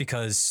 just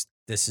because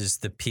this is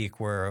the peak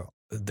where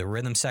the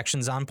rhythm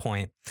section's on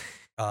point.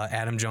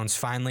 Adam Jones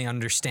finally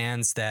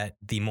understands that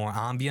the more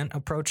ambient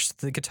approach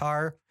to the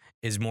guitar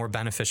is more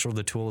beneficial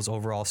to Tool's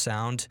overall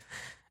sound.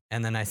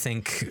 And then I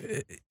think,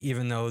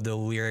 even though the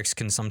lyrics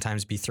can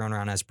sometimes be thrown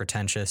around as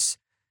pretentious,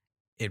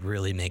 it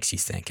really makes you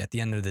think. At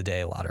the end of the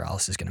day,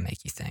 Lateralis is going to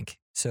make you think.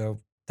 So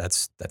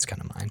that's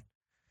kind of mine.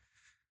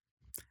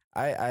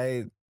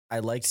 I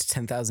liked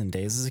 10,000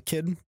 Days as a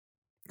kid.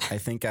 I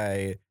think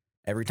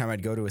every time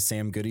I'd go to a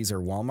Sam Goodies or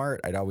Walmart,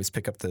 I'd always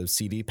pick up the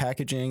CD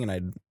packaging and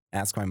I'd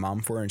ask my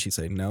mom for it and she'd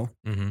say no.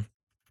 Mm-hmm.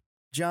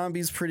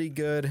 Zombie's pretty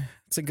good.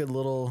 It's a good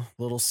little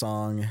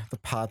song. The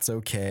pot's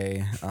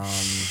okay.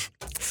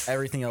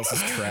 Everything else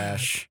is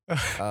trash.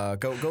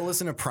 Go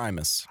listen to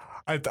Primus.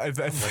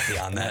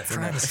 Beyond that,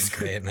 Primus is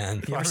great,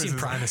 man. You ever seen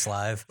Primus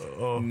live?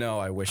 No,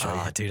 I wish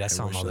I. Oh, dude, I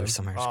saw him all those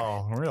summers.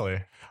 Oh,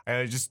 really?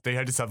 They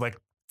just have like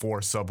 4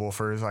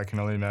 subwoofers. I can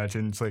only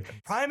imagine. It's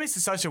like Primus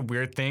is such a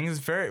weird thing. It's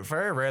very,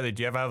 very rarely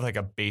do you ever have like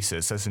a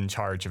bassist that's in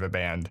charge of a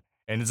band.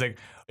 And it's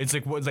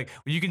like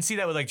you can see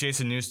that with like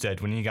Jason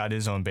Newsted when he got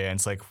his own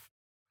band.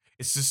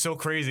 It's just so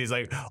crazy. It's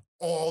like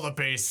all the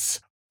bass,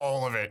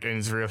 all of it, and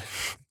it's really.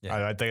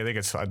 Yeah. I think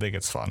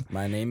it's fun.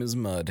 My name is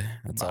Mud.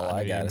 That's all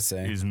I gotta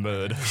say. He's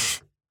Mud.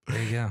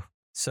 There you go.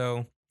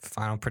 So,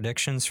 final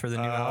predictions for the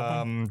new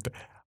album?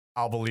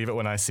 I'll believe it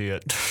when I see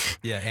it.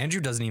 Yeah,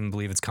 Andrew doesn't even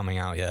believe it's coming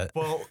out yet.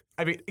 Well,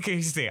 I mean, okay,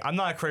 here's the thing. I'm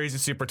not a crazy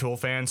Super Tool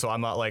fan, so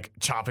I'm not like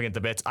chopping at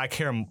the bits. I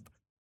care.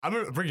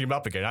 I'm bringing him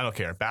up again. I don't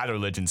care. Bad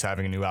Religion's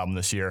having a new album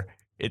this year.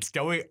 It's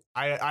going.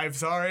 I'm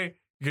sorry.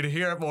 You're gonna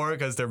hear it more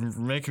because they're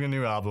making a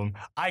new album.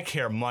 I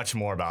care much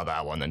more about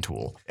that one than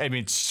Tool. I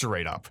mean,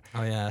 straight up.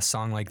 Oh yeah, a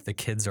song like "The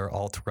Kids Are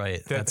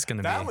Alt-Right." That's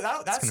gonna be.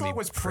 That song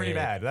was pretty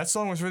bad. That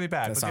song was really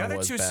bad. That But song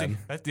was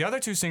bad. the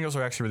other two singles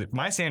are actually really.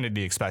 My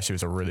Sanity, especially,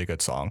 was a really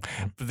good song.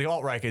 But the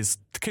Alt-Right The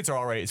Kids Are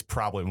Alt-Right is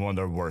probably one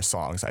of the worst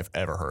songs I've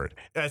ever heard.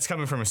 That's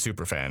coming from a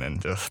super fan.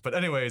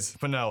 But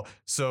no.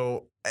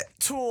 So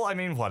Tool, I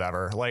mean,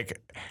 whatever. Like,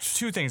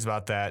 2 things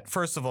about that.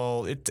 First of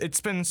all,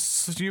 it's been,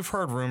 you've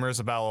heard rumors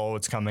about,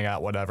 it's coming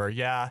out, whatever.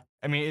 Yeah.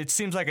 I mean, it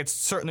seems like it's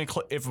certainly,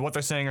 if what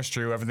they're saying is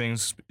true,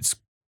 it's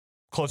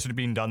closer to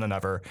being done than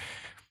ever.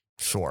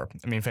 Sure.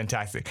 I mean,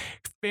 fantastic.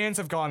 Bands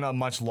have gone on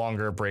much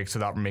longer breaks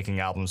without making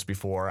albums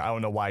before. I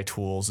don't know why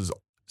Tools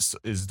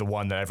is the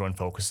one that everyone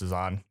focuses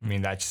on. I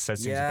mean, that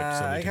seems a bit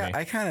silly to me.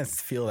 I kind of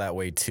feel that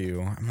way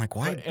too. I'm like,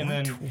 why?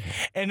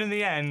 And in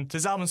the end,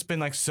 this album's been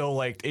like so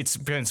like it's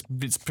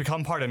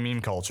become part of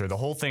meme culture. The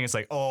whole thing is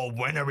like, oh,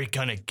 when are we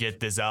gonna get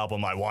this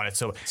album? I want it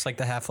so. It's like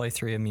the Half-Life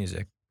 3 of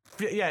music.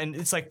 Yeah, and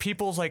it's like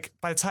people's like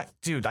by the time,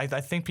 dude, I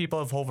think people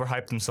have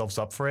overhyped themselves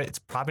up for it. It's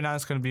probably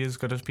not going to be as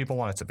good as people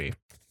want it to be.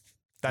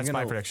 That's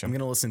my prediction. I'm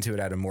gonna listen to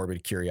it out of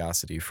morbid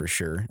curiosity for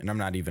sure. And I'm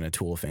not even a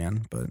Tool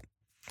fan, but.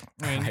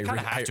 I mean, you kind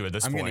of have to at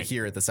this point. I'm going to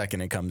hear it the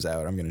second it comes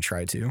out. I'm going to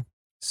try to.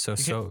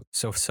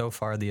 So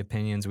far the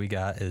opinions we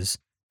got is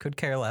could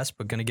care less,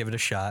 but going to give it a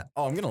shot.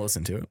 Oh, I'm going to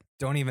listen to it.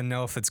 Don't even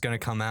know if it's going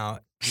to come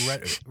out.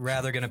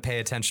 Rather going to pay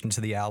attention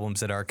to the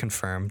albums that are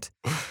confirmed.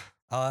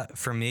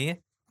 For me, I'm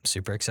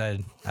super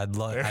excited.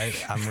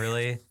 I'm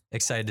really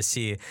excited to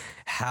see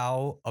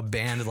how a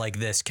band like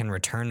this can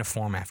return to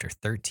form after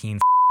 13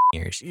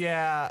 years.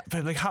 Yeah,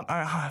 but like,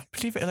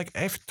 like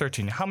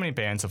 13. How many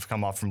bands have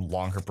come off from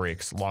longer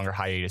breaks, longer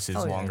hiatuses,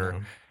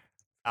 longer?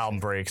 album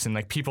breaks, and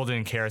like people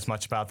didn't care as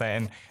much about that.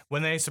 And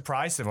when they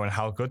surprised everyone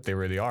how good they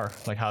really are,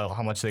 like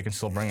how much they can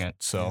still bring it.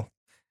 So.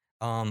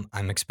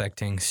 I'm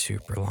expecting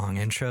super long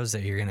intros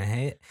that you're gonna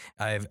hate.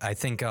 I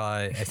think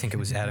it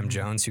was Adam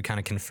Jones who kind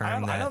of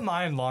confirmed I that. don't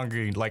mind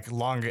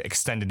longer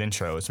extended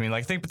intros. I mean,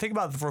 like think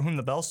about For Whom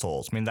the Bell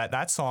Tolls. I mean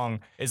that song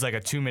is like a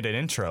 2-minute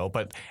intro,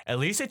 but at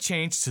least it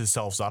changed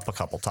itself up a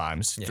couple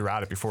times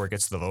throughout it before it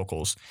gets to the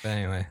vocals. But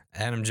anyway,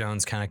 Adam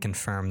Jones kind of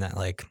confirmed that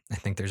like I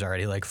think there's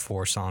already like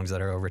 4 songs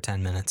that are over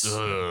 10 minutes.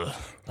 Ugh.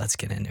 Let's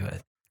get into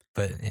it.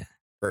 But yeah.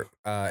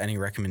 Any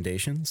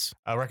recommendations?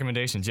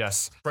 Recommendations,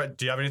 yes. Brett,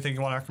 do you have anything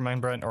you want to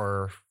recommend, Brett?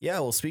 Or Yeah,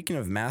 well, speaking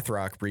of math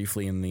rock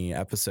briefly in the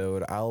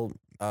episode, I'll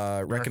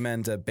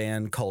recommend a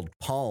band called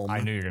Palm. I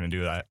knew you were gonna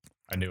do that.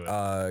 I knew it.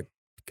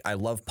 I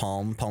love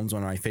Palm. Palm's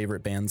one of my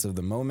favorite bands of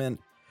the moment.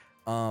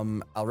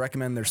 I'll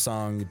recommend their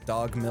song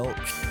Dog Milk.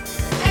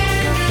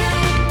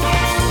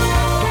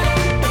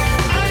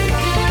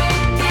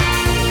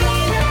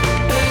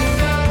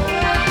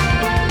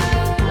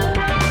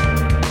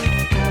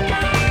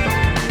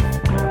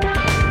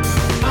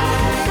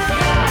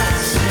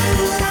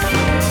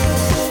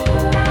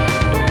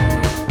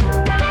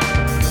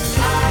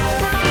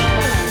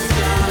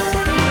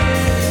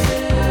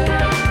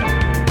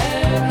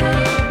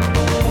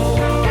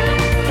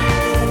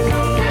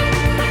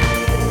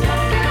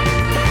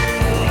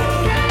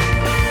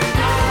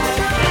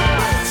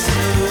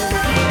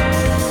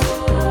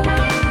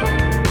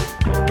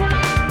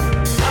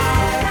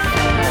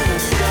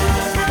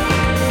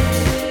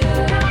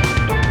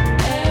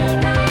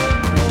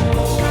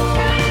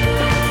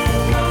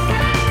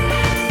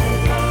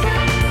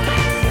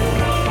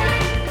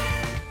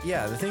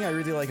 Yeah, the thing I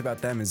really like about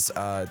them is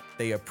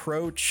they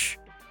approach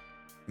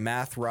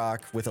math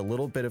rock with a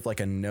little bit of like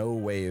a no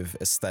wave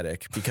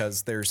aesthetic,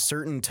 because there's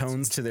certain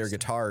tones to their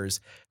guitars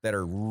that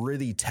are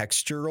really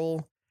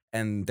textural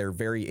and they're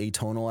very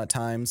atonal at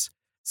times.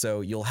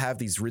 So you'll have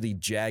these really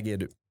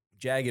jagged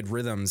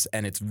rhythms,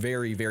 and it's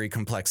very, very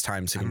complex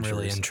time signatures. I'm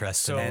really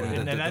interested. So,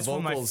 in that. and that's one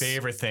of my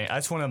favorite things.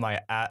 That's one of my.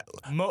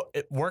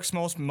 It works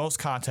most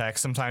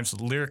contexts. Sometimes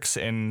lyrics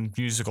and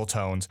musical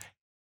tones,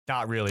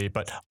 not really.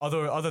 But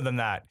other than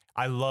that,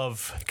 I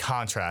love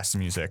contrast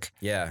music.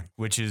 Yeah,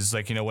 which is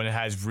like when it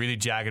has really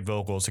jagged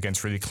vocals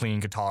against really clean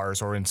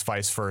guitars, or it's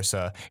vice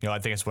versa. I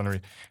think it's one of.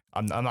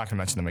 I'm not gonna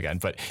mention them again,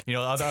 but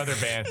other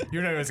band, you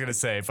know what I was gonna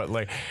say, but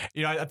like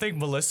I think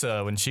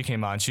Melissa, when she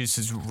came on, she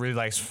just really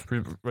likes.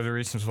 One of the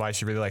reasons why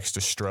she really likes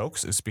the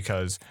Strokes is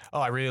because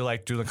I really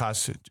like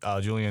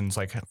Julian's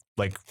like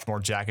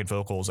more jagged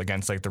vocals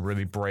against like the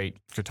really bright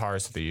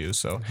guitars that they use.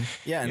 So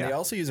yeah, and they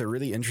also use a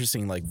really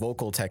interesting like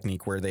vocal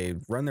technique where they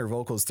run their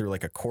vocals through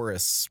like a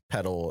chorus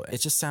pedal. It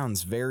just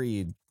sounds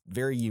very,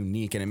 very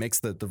unique, and it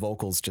makes the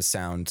vocals just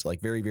sound like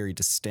very, very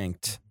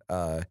distinct.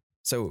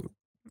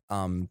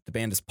 The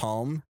band is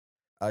Palm.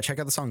 Check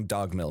out the song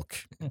Dog Milk.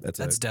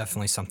 That's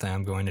definitely something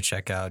I'm going to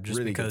check out, just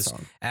really because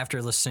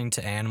after listening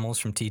to Animals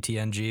from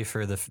TTNG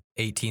for the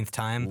 18th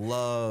time.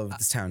 Love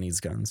This Town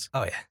Needs Guns.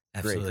 Oh yeah,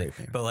 absolutely.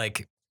 Great but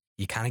like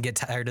you kind of get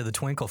tired of the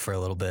twinkle for a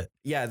little bit.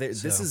 Yeah,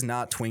 this is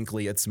not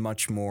twinkly. It's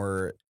much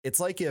more, it's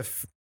like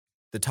if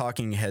the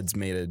Talking Heads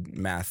made a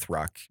math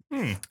rock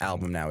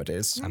album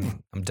nowadays.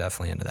 I'm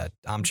definitely into that.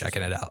 I'm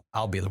checking it out.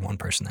 I'll be the one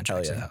person that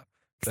checks it out.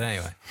 But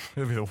anyway,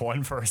 you'll be the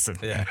one person.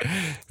 Yeah.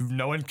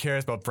 No one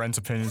cares about Brent's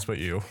opinions but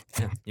you.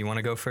 Yeah. You want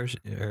to go first?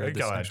 Go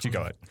ahead. You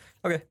go ahead.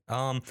 Okay.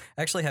 I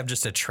actually have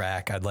just a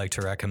track I'd like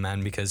to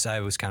recommend because I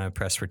was kind of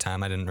pressed for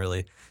time. I didn't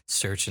really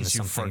search into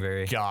something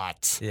very.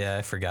 Yeah,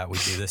 I forgot we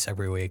do this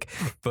every week.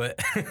 But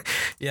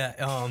yeah.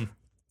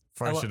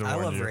 I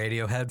love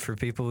Radiohead, for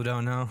people who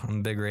don't know. I'm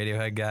a big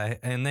Radiohead guy,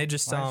 and they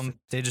just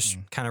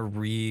kind of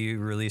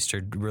re-released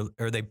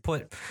or they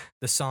put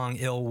the song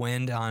 "Ill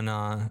Wind" on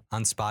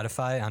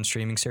Spotify on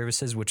streaming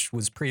services, which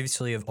was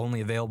previously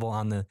only available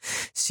on the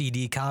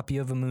CD copy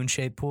of A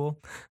Moon-Shaped Pool.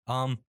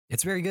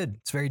 It's very good.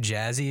 It's very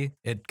jazzy.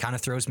 It kind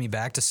of throws me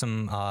back to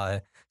some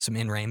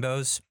In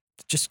Rainbows.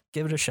 Just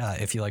give it a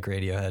shot if you like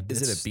Radiohead.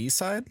 Is it a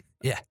B-side?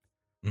 Yeah.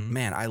 Mm-hmm.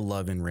 Man, I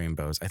love In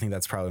Rainbows. I think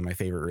that's probably my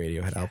favorite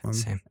Radiohead album.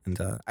 Same. And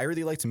I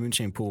really liked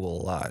Moonshine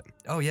Pool a lot.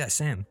 Oh yeah,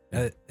 same.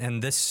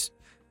 And this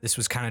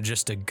was kind of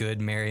just a good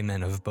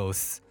merriment of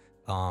both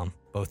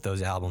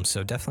those albums.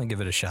 So definitely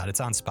give it a shot. It's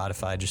on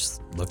Spotify.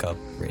 Just look up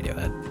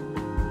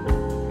Radiohead.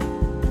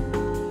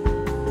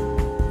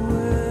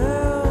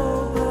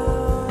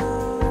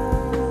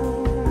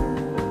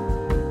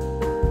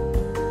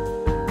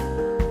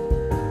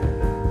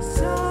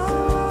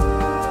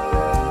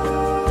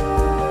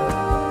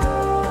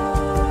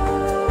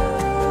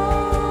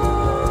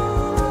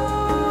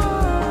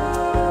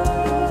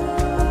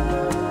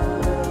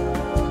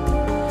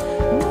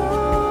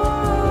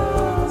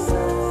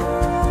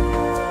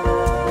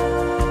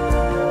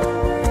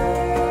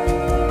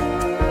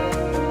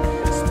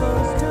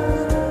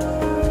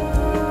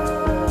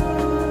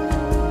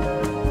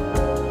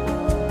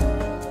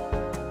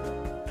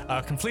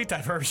 Complete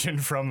diversion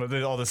from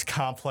all this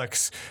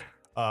complex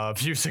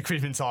music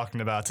we've been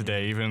talking about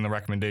today, even in the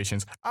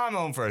recommendations, I'm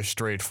going for a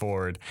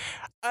straightforward.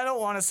 I don't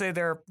want to say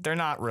they're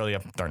not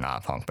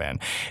a punk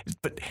band,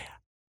 but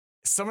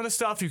some of the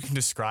stuff you can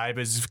describe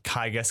as,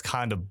 I guess,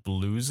 kind of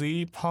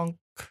bluesy punk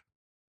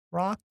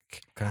rock.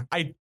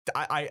 Okay.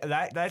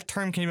 That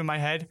term came in my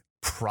head.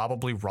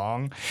 Probably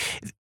wrong.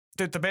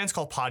 The band's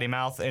called Potty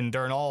Mouth, and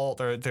they're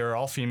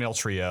all female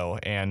trio,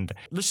 and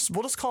we'll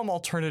just call them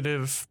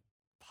alternative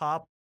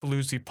pop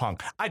bluesy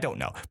punk. I don't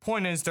know.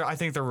 Point is, I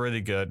think they're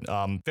really good.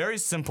 Very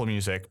simple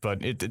music,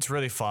 but it's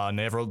really fun.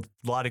 They have a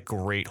lot of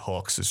great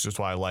hooks. It's just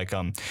why I like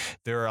them.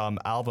 Their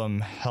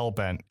album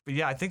Hellbent. But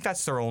yeah, I think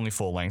that's their only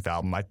full length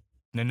album. I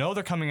know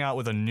they're coming out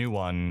with a new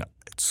one.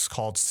 It's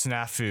called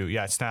Snafu.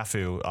 Yeah, it's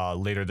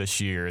Snafu later this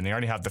year, and they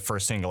already have the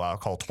first single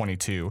out called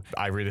 22.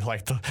 I really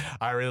like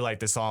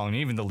the song, and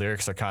even the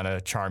lyrics are kind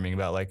of charming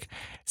about like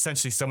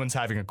essentially someone's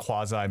having a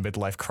quasi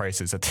midlife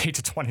crisis at the age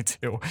of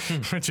 22,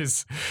 which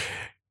is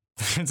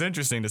it's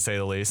interesting to say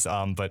the least.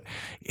 But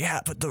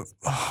the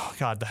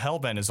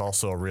Hellbent is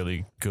also a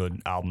really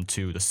good album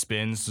too. The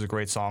Spins is a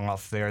great song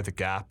off there. The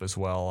Gap as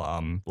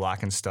well.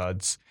 Black and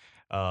Studs.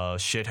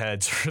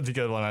 Shithead's really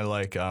good one I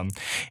like. And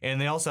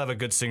they also have a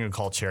good single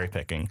called Cherry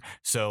Picking.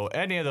 So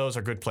any of those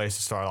are good places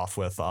to start off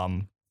with.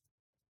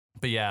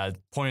 But yeah,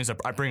 point is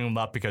I bring them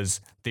up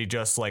because they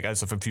just, like,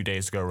 as of a few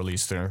days ago,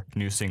 released their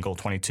new single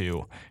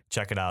 22.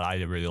 Check it out. I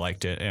really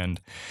liked it. And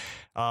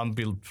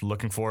be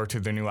looking forward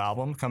to their new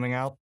album coming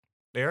out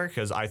there,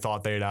 because I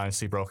thought they had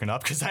honestly broken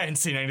up because I hadn't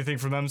seen anything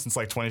from them since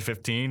like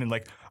 2015, and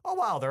like, oh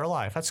wow, they're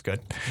alive. That's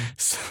good.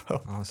 So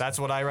awesome. That's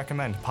what I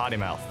recommend. Potty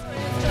Mouth.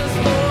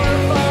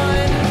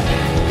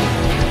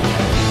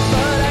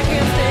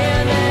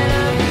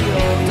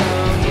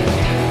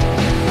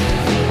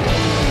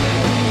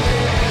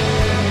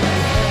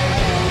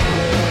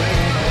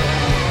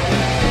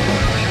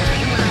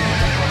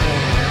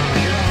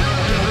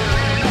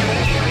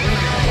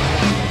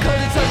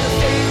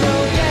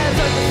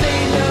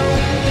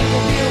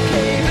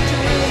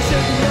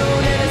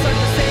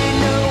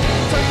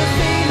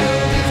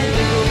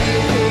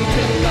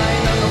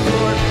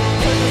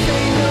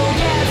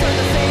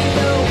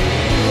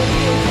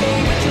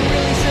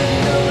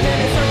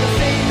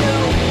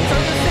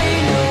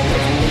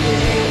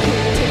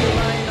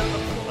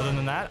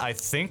 I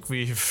think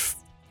we've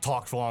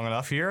talked long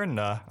enough here, and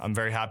I'm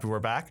very happy we're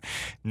back.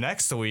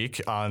 Next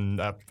week on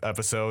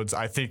episodes,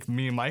 I think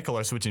me and Michael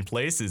are switching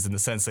places in the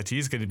sense that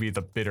he's going to be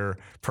the bitter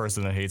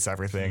person that hates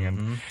everything,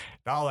 and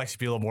I'll actually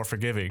be a little more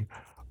forgiving.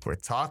 We're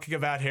talking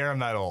about hair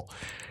metal.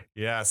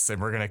 Yes, and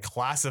we're going to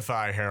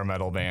classify hair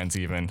metal bands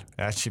even.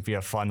 That should be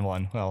a fun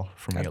one. Well,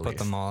 for me at least. I'd put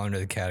them all under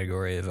the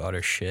category of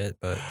utter shit,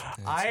 but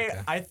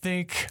I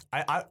think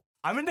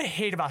I'm going to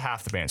hate about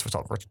half the bands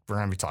we're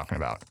going to be talking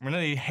about. I'm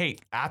going to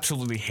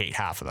absolutely hate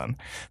half of them.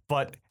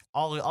 But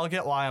I'll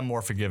get why I'm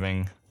more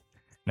forgiving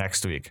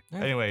next week.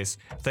 Yeah. Anyways,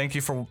 thank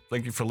you for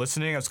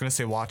listening. I was going to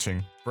say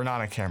watching. We're not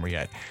on camera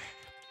yet.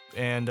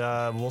 And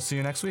we'll see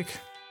you next week.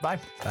 Bye.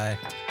 Bye.